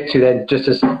trying to get to then, just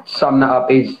to sum that up,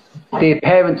 is the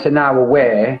parents are now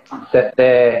aware that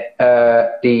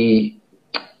the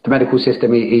medical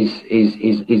system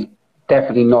is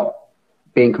definitely not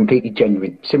being completely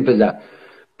genuine. Simple as that.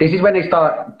 This is when they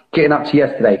start getting up to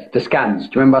yesterday, the scans.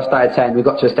 Do you remember I started saying we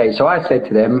got to a stage? So I said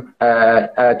to them,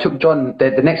 took John,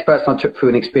 the next person I took through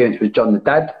an experience was John, the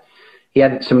dad. He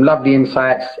had some lovely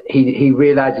insights. He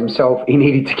realised himself he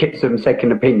needed to get some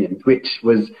second opinions, which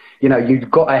was, you've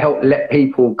got to help let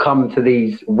people come to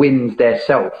these wins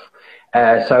theirself.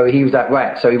 So he was like,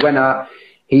 right. So he went out.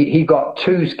 He got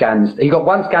 2 scans. He got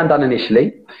 1 scan done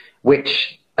initially,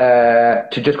 which, to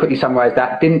just quickly summarise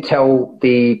that, didn't tell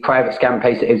the private scan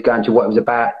place that he was going to what it was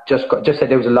about. Just said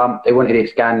there was a lump. They wanted it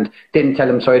scanned. Didn't tell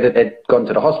them, that they'd gone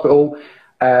to the hospital.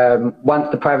 Once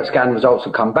the private scan results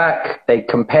had come back, they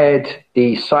compared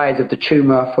the size of the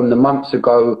tumour from the months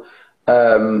ago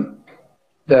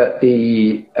that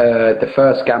the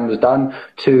first scan was done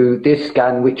to this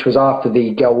scan, which was after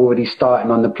the girl already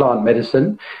starting on the plant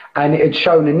medicine. And it had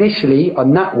shown initially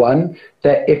on that one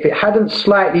that if it hadn't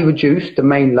slightly reduced the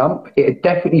main lump, it had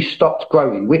definitely stopped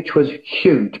growing, which was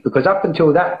huge, because up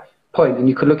until that point, and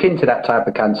you could look into that type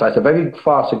of cancer, it's a very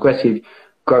fast, aggressive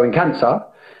growing cancer.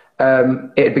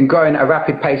 it had been growing at a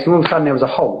rapid pace, and all of a sudden there was a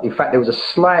halt. In fact, there was a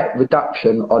slight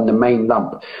reduction on the main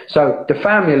lump. So the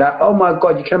family are like, oh my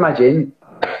God, you can imagine,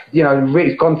 you know,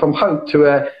 it's gone from hope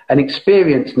to an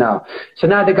experience now. So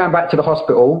now they're going back to the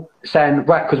hospital saying,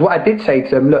 right, because what I did say to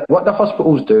them, look, what the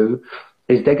hospitals do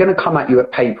is they're going to come at you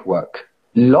at paperwork.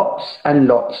 Lots and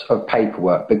lots of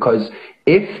paperwork, because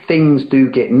if things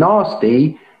do get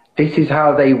nasty, this is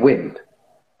how they win.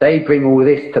 They bring all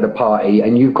this to the party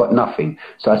and you've got nothing.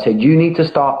 So I said, you need to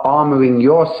start armouring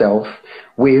yourself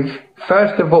with,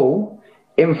 first of all,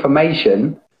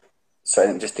 information. So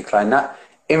let me just decline that.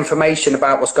 Information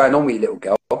about what's going on with your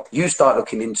little girl. You start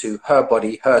looking into her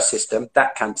body, her system,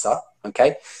 that cancer,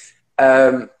 okay?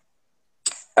 And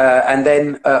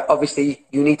then obviously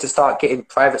you need to start getting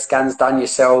private scans done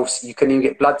yourselves. You can even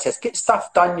get blood tests. Get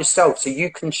stuff done yourself so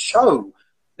you can show,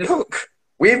 look,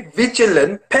 we're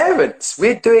vigilant parents.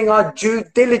 We're doing our due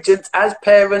diligence as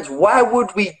parents. Why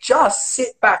would we just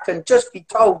sit back and just be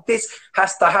told this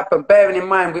has to happen? Bearing in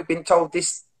mind, we've been told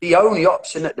this, the only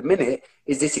option at the minute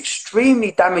is this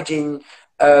extremely damaging.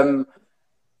 Harry,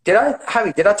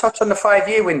 did I touch on the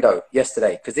 5-year window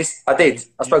yesterday? Because this, I did.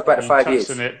 I spoke about the 5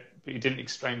 years. On it, but you didn't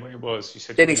explain what it was. You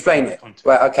said didn't explain it.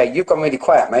 Right, okay. You've gone really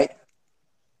quiet, mate.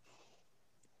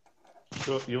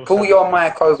 Pull your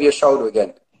mic over your shoulder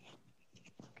again.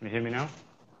 Can you hear me now?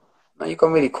 No, you've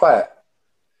gone really quiet.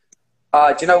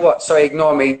 Do you know what? Sorry,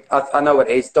 ignore me. I know what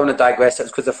it is. Don't want to digress.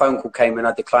 That's because the phone call came and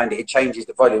I declined it. It changes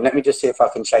the volume. Let me just see if I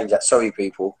can change that. Sorry,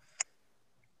 people.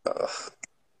 Ugh.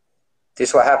 This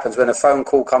is what happens when a phone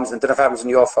call comes, and I don't know if it happens on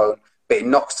your phone, but it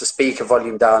knocks the speaker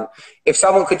volume down. If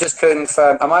someone could just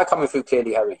confirm, am I coming through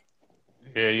clearly, Harry?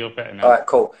 Yeah, you're better now. All right,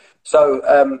 cool. So,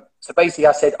 so basically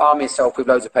I said arm yourself with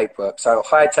loads of paperwork. So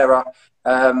hi, Tara.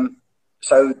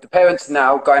 So the parents are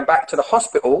now going back to the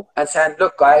hospital and saying,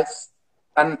 look, guys,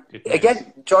 and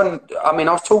again, John, I mean,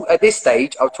 at this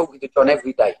stage, I was talking to John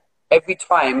every day. Every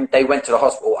time they went to the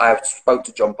hospital, I spoke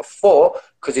to John before,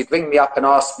 because he'd ring me up and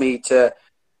ask me to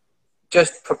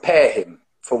just prepare him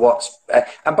for what's...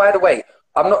 and by the way,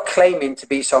 I'm not claiming to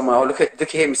be someone, oh, look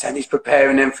at him saying he's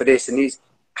preparing them for this, and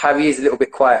Harry is a little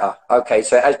bit quieter. Okay,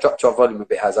 so it has dropped your volume a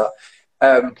bit, has it?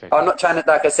 Okay. I'm not trying to,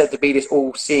 like I said, to be this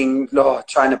all-seeing,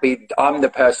 trying to be, I'm the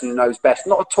person who knows best.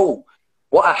 Not at all.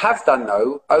 What I have done,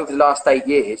 though, over the last 8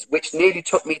 years, which nearly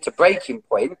took me to breaking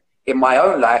point in my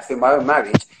own life, in my own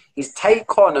marriage, is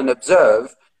take on and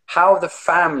observe how the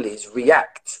families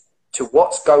react to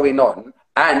what's going on,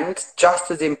 and, just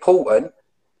as important,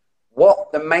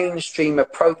 what the mainstream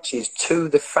approach is to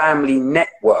the family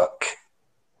network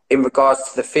in regards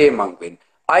to the fear-mongering.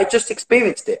 I just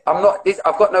experienced it.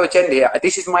 I've got no agenda here.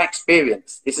 This is my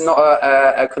experience. This is not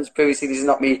a conspiracy. This is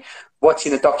not me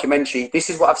watching a documentary. This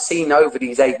is what I've seen over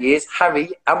these 8 years.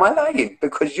 Harry, am I lying?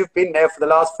 Because you've been there for the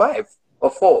last 5 or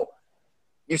 4.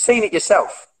 You've seen it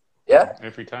yourself. Yeah?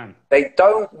 Every time. They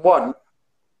don't want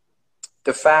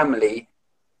the family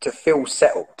to feel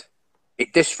settled.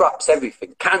 It disrupts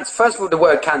everything. Cancer, first of all, the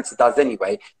word cancer does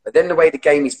anyway, but then the way the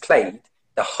game is played,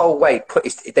 the whole way,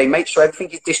 they make sure everything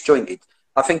is disjointed.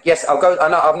 I think, yes, I'll go.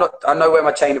 I know where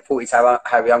my chain of thought is,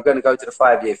 Harry. I'm going to go to the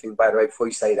 5-year thing, by the way, before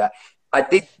you say that. I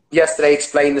did yesterday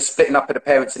explain the splitting up of the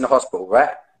parents in the hospital,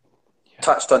 right? Yeah.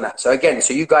 Touched on that. So again,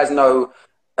 so you guys know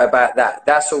about that.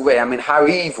 That's already, I mean, how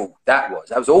evil that was.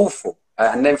 That was awful.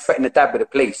 And then threatening the dad with the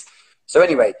police. So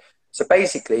anyway, so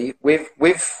basically, with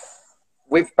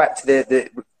back to the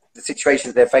situation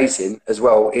that they're facing as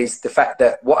well, is the fact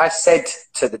that what I said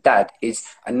to the dad is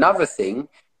another thing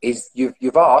is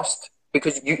you've asked,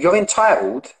 because you're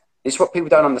entitled, it's what people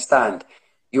don't understand.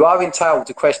 You are entitled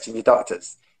to question your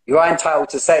doctors. You are entitled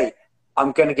to say,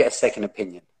 I'm going to get a second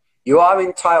opinion. You are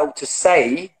entitled to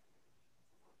say,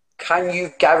 can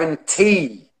you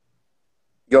guarantee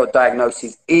your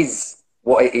diagnosis is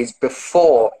what it is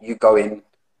before you go in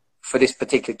for this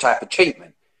particular type of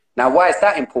treatment? Now, why is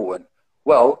that important?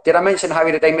 Well, did I mention,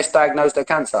 Harry, that they misdiagnosed their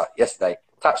cancer yesterday?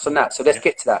 Touched on that. So let's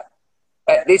get to that.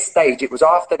 At this stage, it was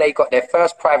after they got their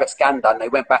first private scan done, they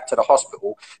went back to the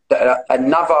hospital, that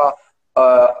another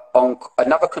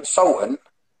consultant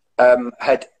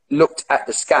had looked at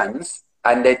the scans,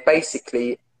 and they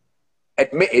basically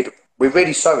admitted, we're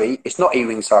really sorry, it's not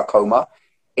Ewing sarcoma,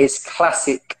 it's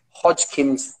classic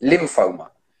Hodgkin's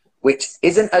lymphoma, which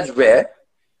isn't as rare,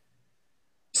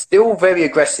 still very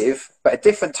aggressive, but a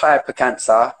different type of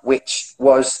cancer, which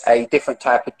was a different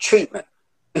type of treatment.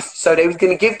 So they was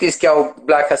going to give this girl,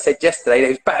 like I said yesterday, they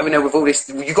was battering her with all this,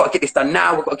 you've got to get this done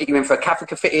now, we've got to get you in for a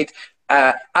catheter fitted.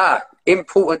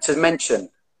 Important to mention,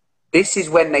 this is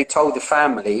when they told the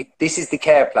family, this is the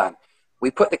care plan.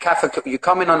 We put the catheter, you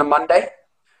come in on a Monday,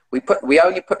 We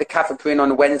only put the catheter in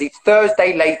on a Wednesday,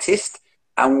 Thursday latest,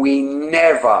 and we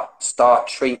never start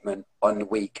treatment on the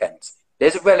weekends.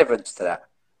 There's a relevance to that.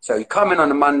 So you come in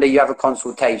on a Monday, you have a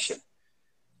consultation.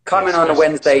 Come in on a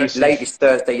Wednesday, latest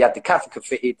Thursday, you have the catheter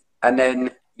fitted, and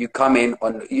then you come in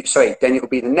on, then it will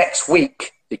be the next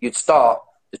week that you'd start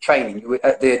the training,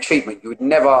 the treatment. You would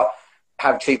never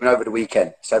have treatment over the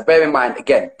weekend. So bear in mind,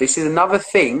 again, this is another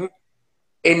thing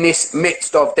in this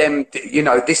midst of them, you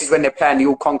know, this is when they're playing the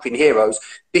all-conquering heroes.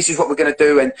 This is what we're going to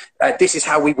do, and this is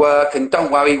how we work, and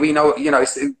don't worry, we know, you know,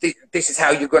 this is how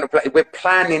you're going to play. We're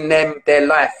planning them, their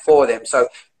life for them. So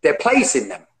they're placing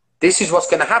them. This is what's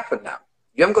going to happen now.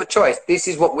 You haven't got a choice. This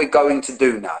is what we're going to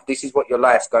do now. This is what your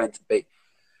life's going to be.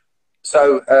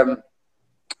 So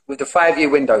with the 5-year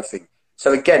window thing.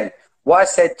 So again, what I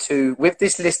said with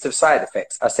this list of side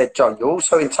effects, I said, John, you're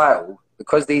also entitled,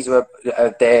 because these are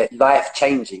their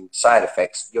life-changing side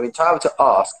effects, you're entitled to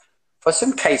ask for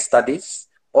some case studies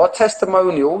or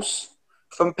testimonials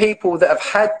from people that have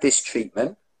had this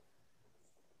treatment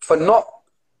for not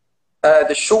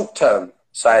the short-term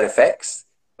side effects,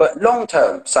 but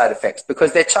long-term side effects,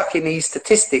 because they're chucking these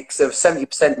statistics of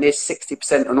 70% this,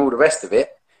 60% and all the rest of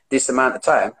it, this amount of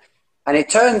time. And it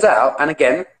turns out, and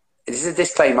again, this is a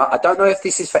disclaimer, I don't know if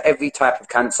this is for every type of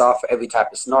cancer, for every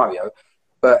type of scenario,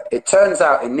 but it turns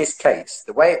out in this case,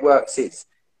 the way it works is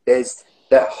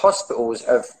the hospitals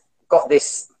have got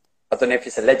this, I don't know if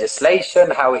it's a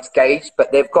legislation, how it's gauged,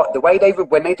 but they've got the way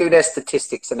when they do their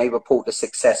statistics and they report the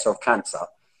success of cancer,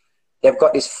 they've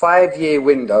got this 5-year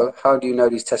window. How do you know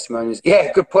these testimonials?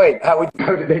 Yeah, good point. How would you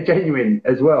know that they're genuine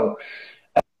as well?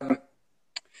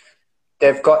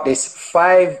 They've got this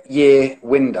 5-year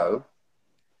window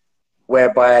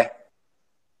whereby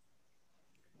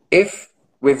if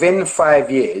within 5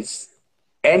 years,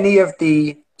 any of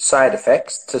the side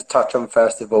effects, to touch on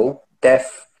first of all,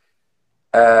 death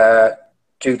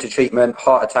due to treatment,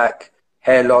 heart attack,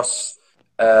 hair loss,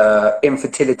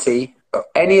 infertility,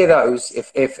 any of those,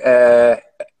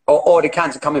 or the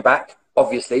cancer coming back,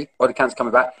 obviously,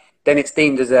 then it's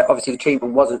deemed as obviously the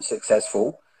treatment wasn't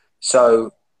successful.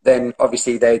 So then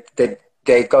obviously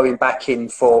they're going back in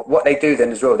for what they do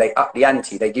then as well. They up the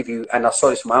ante. They give you, and I saw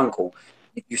this from my uncle,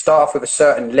 you start off with a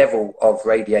certain level of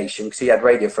radiation because he had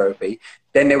radiotherapy.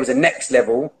 Then there was a next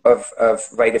level of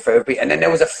radiotherapy. And then there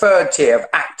was a third tier of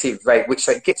active rate, which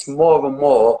so it gets more and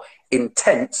more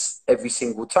intense every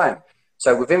single time.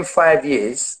 So within 5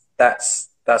 years, that's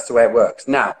the way it works.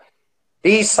 Now,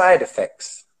 these side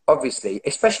effects, obviously,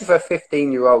 especially for a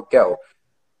 15-year-old girl,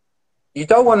 you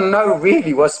don't want to know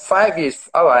really what's 5 years,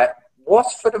 all right,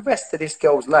 what's for the rest of this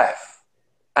girl's life?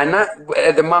 And that,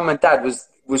 the mum and dad was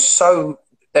so,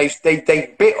 they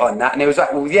bit on that, and it was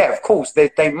like, well, yeah, of course,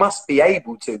 they must be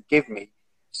able to give me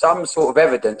some sort of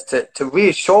evidence to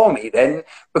reassure me then,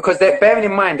 because they're bearing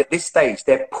in mind at this stage,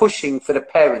 they're pushing for the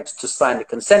parents to sign the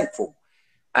consent form.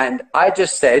 And I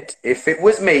just said, if it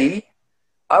was me,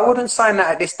 I wouldn't sign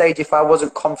that at this stage if I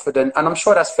wasn't confident, and I'm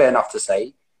sure that's fair enough to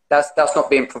say. That's not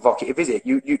being provocative, is it?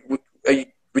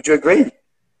 Would you agree?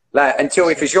 Like, until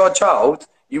if it's your child,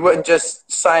 you wouldn't just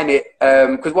sign it,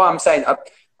 because what I'm saying,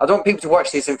 I don't want people to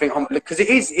watch this and think, because it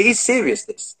is serious,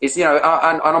 this. It's, you know,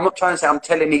 and I'm not trying to say I'm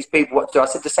telling these people what to do. I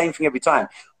said the same thing every time.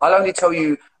 I'll only tell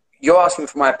you, you're asking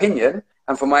for my opinion,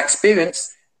 and from my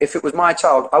experience, if it was my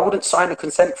child, I wouldn't sign a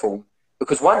consent form,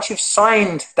 because once you've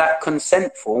signed that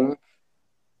consent form,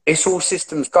 it's all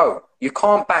systems go. You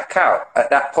can't back out at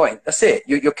that point. That's it.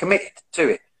 You're committed to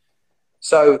it.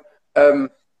 So, so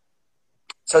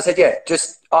I said, yeah,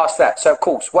 just ask that. So, of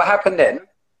course, what happened then,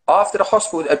 after the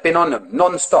hospital had been on them,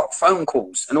 non-stop, phone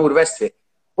calls and all the rest of it,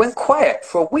 went quiet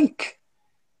for a week.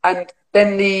 And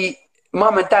then the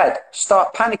mum and dad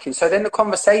start panicking. So then the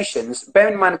conversations,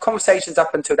 bearing in mind the conversations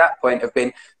up until that point have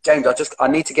been, James, I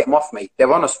need to get them off me.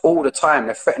 They're on us all the time.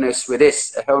 They're threatening us with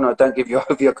this. Hell no, don't give you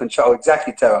over your control.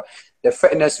 Exactly, Tara. They're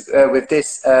threatening us with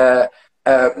this.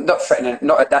 Not threatening,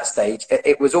 not at that stage.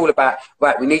 It was all about,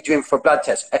 right, we need you in for a blood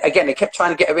test. Again, they kept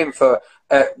trying to get her in for,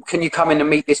 can you come in and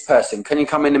meet this person? Can you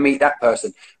come in and meet that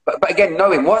person? But again,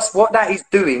 knowing what that is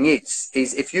doing is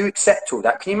if you accept all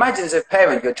that, can you imagine as a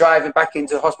parent, you're driving back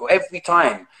into the hospital every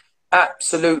time,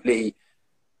 absolutely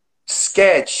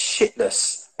scared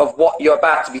shitless of what you're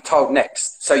about to be told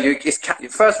next. So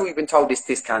first of all, you've been told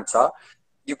this cancer.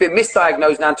 You've been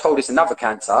misdiagnosed now and told it's another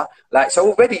cancer. Like, so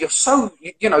already you're so,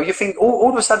 you think all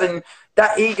of a sudden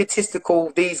that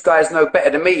egotistical, these guys know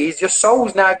better than me, is your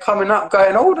soul's now coming up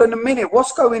going, hold on a minute,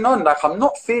 what's going on? Like, I'm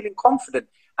not feeling confident.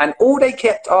 And all they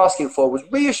kept asking for was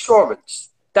reassurance.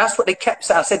 That's what they kept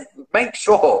saying. I said, make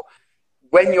sure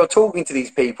when you're talking to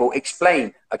these people,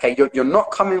 explain, okay, you're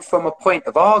not coming from a point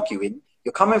of arguing,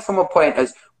 You're coming from a point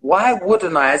as, why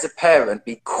wouldn't I, as a parent,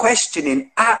 be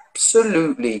questioning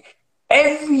absolutely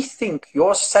everything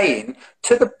you're saying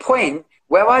to the point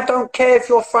where I don't care if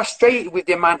you're frustrated with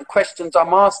the amount of questions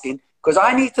I'm asking, because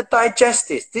I need to digest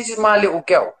this. This is my little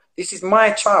girl. This is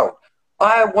my child.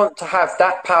 I want to have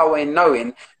that power in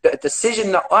knowing that a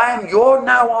decision that you're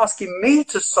now asking me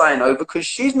to sign over, because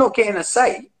she's not getting a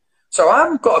say. So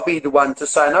I've got to be the one to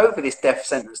sign over this death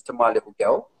sentence to my little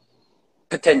girl,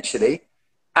 potentially.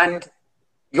 And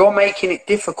you're making it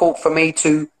difficult for me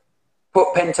to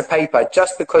put pen to paper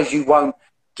just because you won't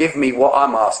give me what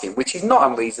I'm asking, which is not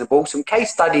unreasonable. Some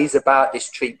case studies about this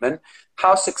treatment,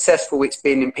 how successful it's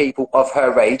been in people of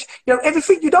her age. You know,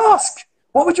 everything you'd ask.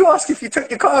 What would you ask if you took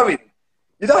your car in?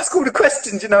 You'd ask all the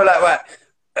questions, you know, like that.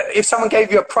 If someone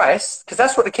gave you a price, because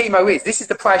that's what the chemo is. This is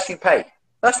the price you pay.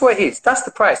 That's what it is. That's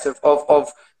the price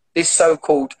of this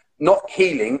so-called not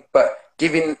healing, but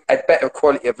giving a better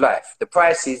quality of life. The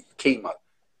price is chemo.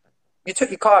 You took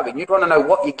your car in, you'd want to know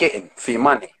what you're getting for your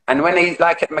money. And when they,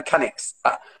 like at mechanics,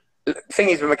 thing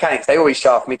is with mechanics, they always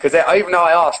shaft me, because even though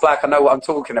I ask like I know what I'm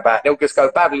talking about, they'll just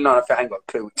go babbling on. I think I ain't got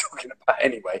a clue what we're talking about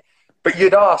anyway. But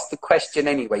you'd ask the question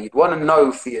anyway. You'd want to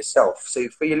know for yourself. So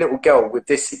for your little girl with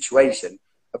this situation,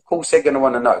 of course they're going to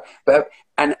want to know.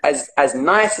 And as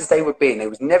nice as they were being, they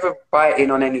was never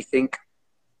biting on anything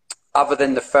other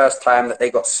than the first time that they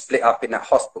got split up in that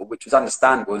hospital, which was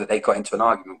understandable that they got into an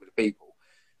argument with the people.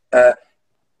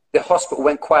 The hospital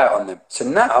went quiet on them. So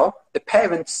now the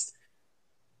parents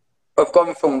have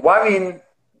gone from worrying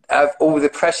of all the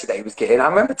pressure they was getting. I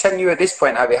remember telling you at this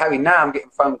point, Harry, now I'm getting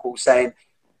phone calls saying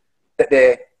that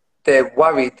they're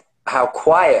worried how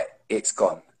quiet it's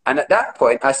gone. And at that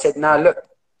point, I said, now look,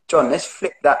 John, let's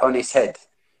flip that on its head.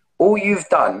 All you've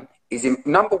done is,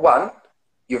 number one,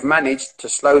 you've managed to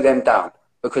slow them down,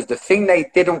 because the thing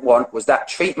they didn't want was that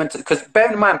treatment. Because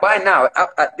bear in mind, by now,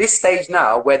 at this stage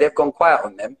now, where they've gone quiet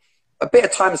on them, a bit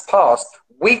of time has passed.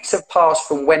 Weeks have passed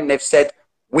from when they've said,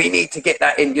 we need to get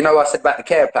that in. You know, I said about the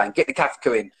care plan, get the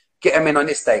catheter in, get them in on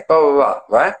this day, blah, blah, blah,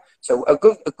 right? So a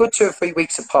good 2 or 3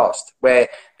 weeks have passed where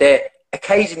they're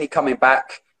occasionally coming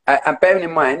back. And bearing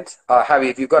in mind, Harry,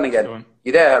 have you gone again? Go on.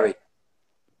 You there, Harry?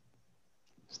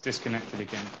 It's disconnected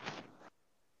again.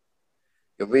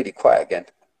 You're really quiet again.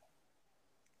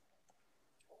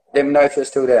 Let me know if you're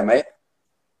still there, mate.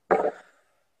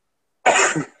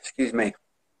 Excuse me.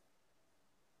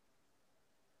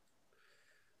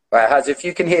 Right, Haz, if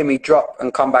you can hear me, drop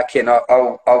and come back in.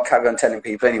 I'll carry on telling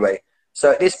people anyway.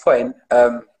 So at this point,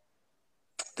 the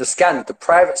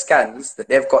private scans that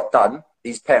they've got done,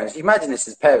 these parents, you imagine this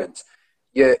as parents,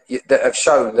 that have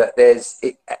shown that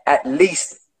at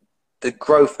least the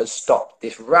growth has stopped.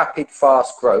 This rapid,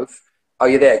 fast growth. Oh,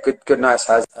 you're there. Good, nice,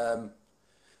 Haz.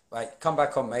 Right, come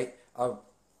back on, mate.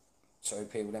 Sorry,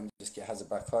 people, let me just get Hazard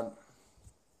back on.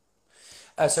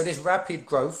 So this rapid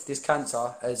growth, this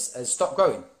cancer, has stopped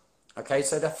growing. Okay,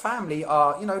 so the family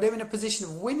are, you know, they're in a position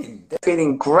of winning. They're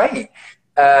feeling great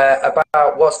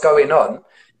about what's going on.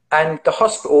 And the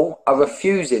hospital are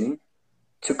refusing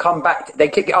to come back. They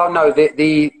kick it. Oh, no,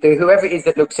 the whoever it is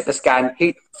that looks at the scan,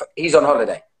 he's on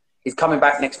holiday. He's coming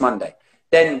back next Monday.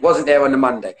 Then wasn't there on the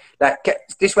Monday.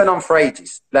 This went on for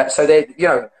ages. So they, you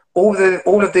know, all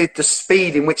of the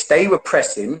speed in which they were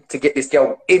pressing to get this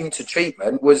girl into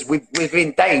treatment was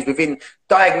within days, within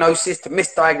diagnosis to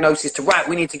misdiagnosis to, right,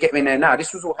 we need to get in there now.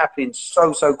 This was all happening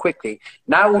so quickly.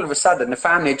 Now all of a sudden the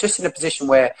family are just in a position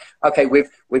where, okay, we've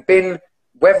been,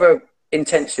 whether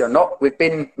intentionally or not, we've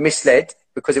been misled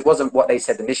because it wasn't what they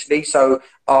said initially. So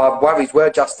our worries were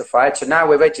justified. So now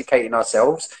we're educating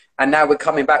ourselves, and now we're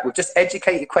coming back with just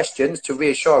educated questions to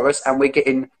reassure us, and we're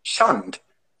getting shunned.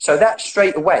 So that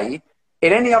straight away,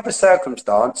 in any other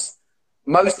circumstance,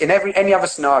 any other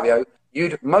scenario,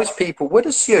 most people would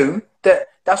assume that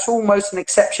that's almost an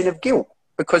exception of guilt,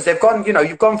 because they've gone, you know,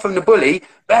 you've gone from the bully,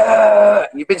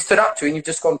 you've been stood up to, and you've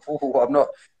just gone, oh,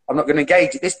 I'm not going to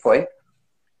engage at this point.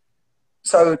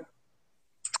 So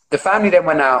the family then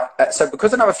went out. So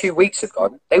because another few weeks had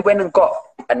gone, they went and got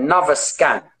another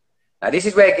scan. Now this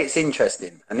is where it gets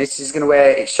interesting, and this is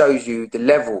where it shows you the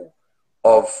level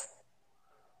of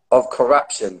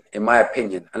corruption, in my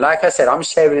opinion. And like I said, I'm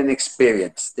sharing an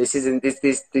experience. This is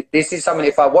something,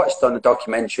 if I watched on a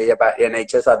documentary about the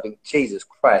NHS, I'd think, Jesus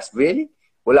Christ, really?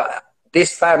 Well,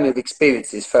 this family have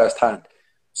experienced this firsthand.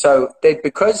 So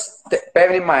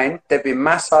bearing in mind, they've been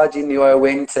massaging the oil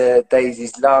into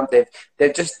Daisy's lump.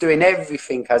 They're just doing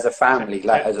everything as a family,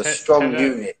 as a strong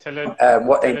unit.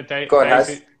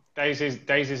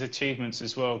 Daisy's achievements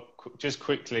as well, just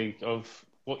quickly, of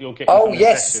what you're getting from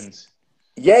the sessions.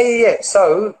 Yeah.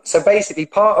 So basically,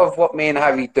 part of what me and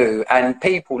Harry do, and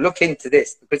people look into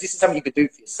this because this is something you could do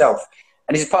for yourself,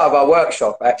 and this is part of our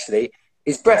workshop actually,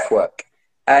 is breath work.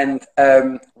 And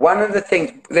one of the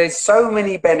things, there's so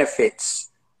many benefits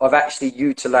of actually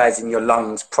utilizing your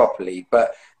lungs properly,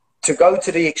 but to go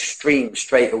to the extreme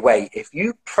straight away, if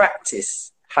you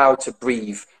practice how to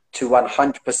breathe to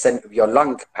 100% of your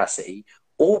lung capacity,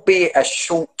 albeit a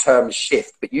short-term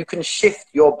shift, but you can shift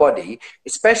your body,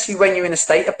 especially when you're in a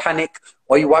state of panic,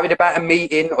 or you're worried about a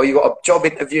meeting, or you've got a job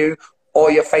interview, or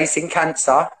you're facing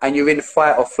cancer and you're in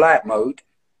fight or flight mode,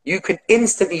 you can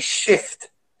instantly shift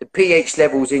the pH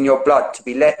levels in your blood to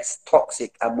be less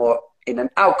toxic and more in an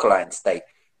alkaline state.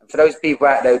 And for those people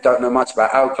out there who don't know much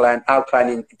about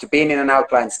to being in an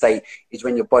alkaline state is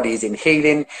when your body is in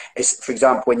healing. It's, for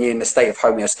example, when you're in a state of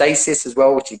homeostasis as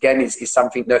well, which again is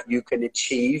something that you can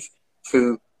achieve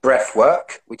through breath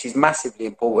work, which is massively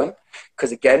important,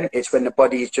 because again, it's when the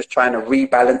body is just trying to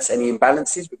rebalance any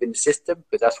imbalances within the system,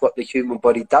 because that's what the human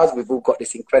body does. We've all got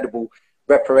this incredible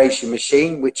reparation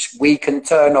machine, which we can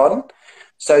turn on.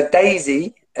 So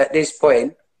Daisy, at this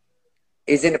point,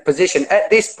 is in a position,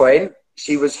 at this point,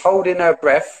 she was holding her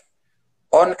breath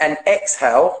on an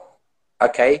exhale,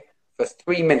 okay, for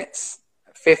 3 minutes,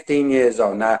 15 years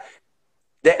old. Now,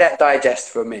 let that digest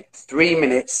for a minute. 3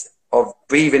 minutes of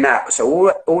breathing out. So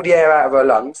all the air out of her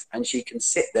lungs, and she can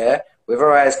sit there with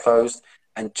her eyes closed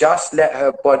and just let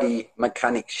her body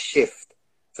mechanics shift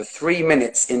for 3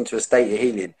 minutes into a state of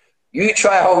healing. You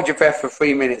try to hold your breath for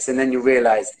 3 minutes and then you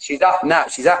realize she's up now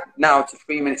to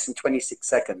 3 minutes and 26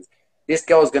 seconds. This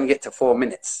girl's going to get to 4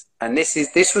 minutes. And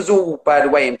this was all, by the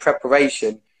way, in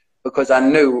preparation, because I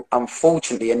knew,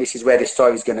 unfortunately, and this is where this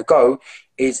story is going to go,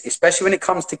 is especially when it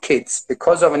comes to kids,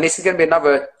 because of, and this is going to be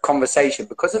another conversation,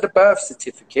 because of the birth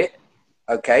certificate,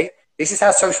 okay, this is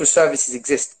how social services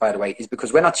exist, by the way, is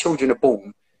because when our children are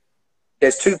born,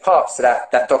 there's two parts to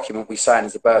that document we sign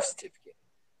as a birth certificate.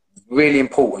 Really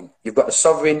important. You've got the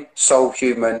sovereign, sole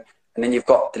human, and then you've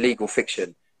got the legal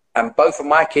fiction. And both of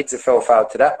my kids have fell foul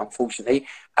to that, unfortunately.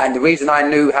 And the reason I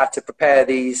knew how to prepare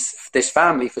this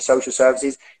family for social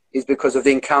services is because of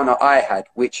the encounter I had,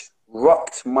 which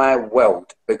rocked my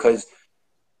world. Because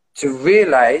to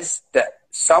realize that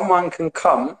someone can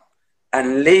come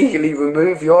and legally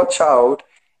remove your child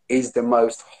is the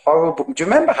most horrible. Do you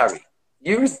remember, Harry?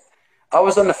 I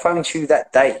was on the phone to you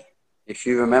that day, if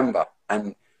you remember,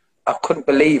 and I couldn't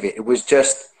believe it. It was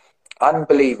just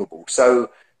unbelievable.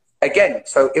 So again,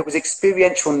 it was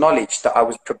experiential knowledge that I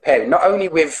was preparing, not only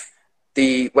with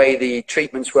the way the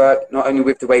treatments work, not only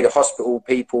with the way the hospital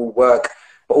people work,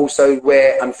 but also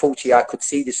where, unfortunately, I could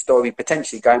see this story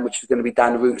potentially going, which was going to be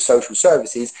down the route of social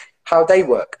services, how they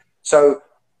work. So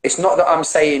it's not that I'm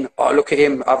saying, oh, look at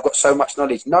him, I've got so much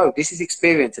knowledge. No, this is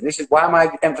experience. And this is why am I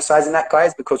emphasizing that,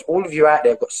 guys? Because all of you out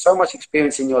there have got so much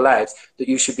experience in your lives that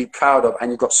you should be proud of.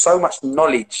 And you've got so much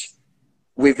knowledge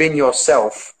within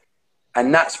yourself.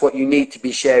 And that's what you need to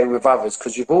be sharing with others,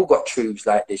 because we've all got truths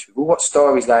like this. We've all got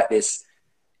stories like this.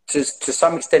 To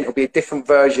some extent, it'll be a different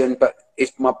version. But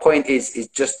my point is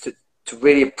just to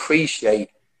really appreciate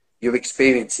your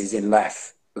experiences in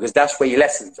life, because that's where your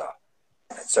lessons are.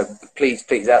 So please,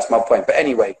 that's my point. But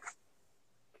anyway,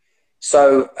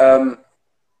 so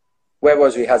where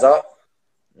was we, Hazard?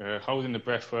 Holding the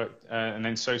breath work, and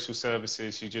then social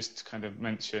services, you just kind of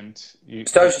mentioned.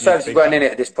 Social services weren't in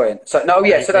it at this point. So no,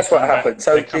 yeah, so that's what happened.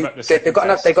 So they've got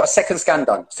a second scan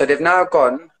done. So they've now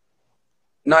gone,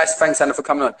 nice, thanks Anna for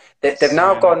coming on. They've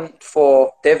now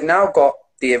got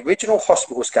the original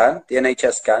hospital scan, the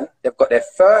NHS scan. They've got their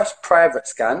first private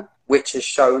scan, which has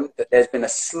shown that there's been a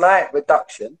slight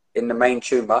reduction in the main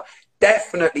tumour.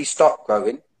 Definitely stopped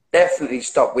growing,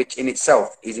 which in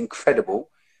itself is incredible.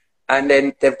 And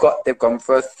then they've gone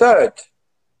for a third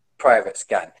private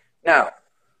scan. Now,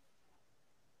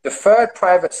 the third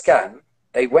private scan,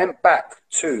 they went back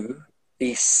to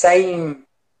the same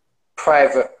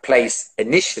private place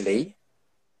initially,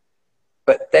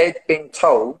 but they'd been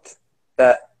told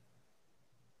that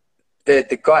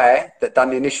the guy that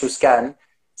done the initial scan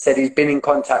said he's been in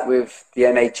contact with the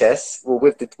NHS, well,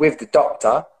 with the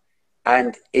doctor,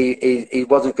 and he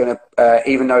wasn't going to,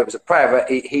 even though it was a private,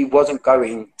 he wasn't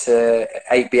going to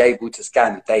be able to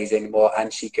scan Daisy anymore,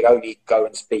 and she could only go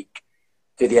and speak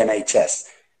to the NHS.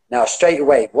 Now, straight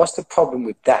away, what's the problem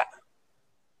with that?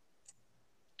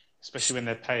 Especially when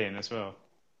they're paying as well.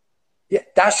 Yeah,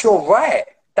 that's your right.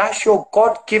 That's your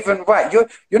God-given right.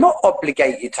 You're not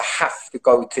obligated to have to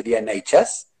go to the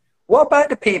NHS. What about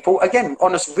the people, again,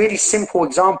 on a really simple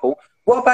example, what about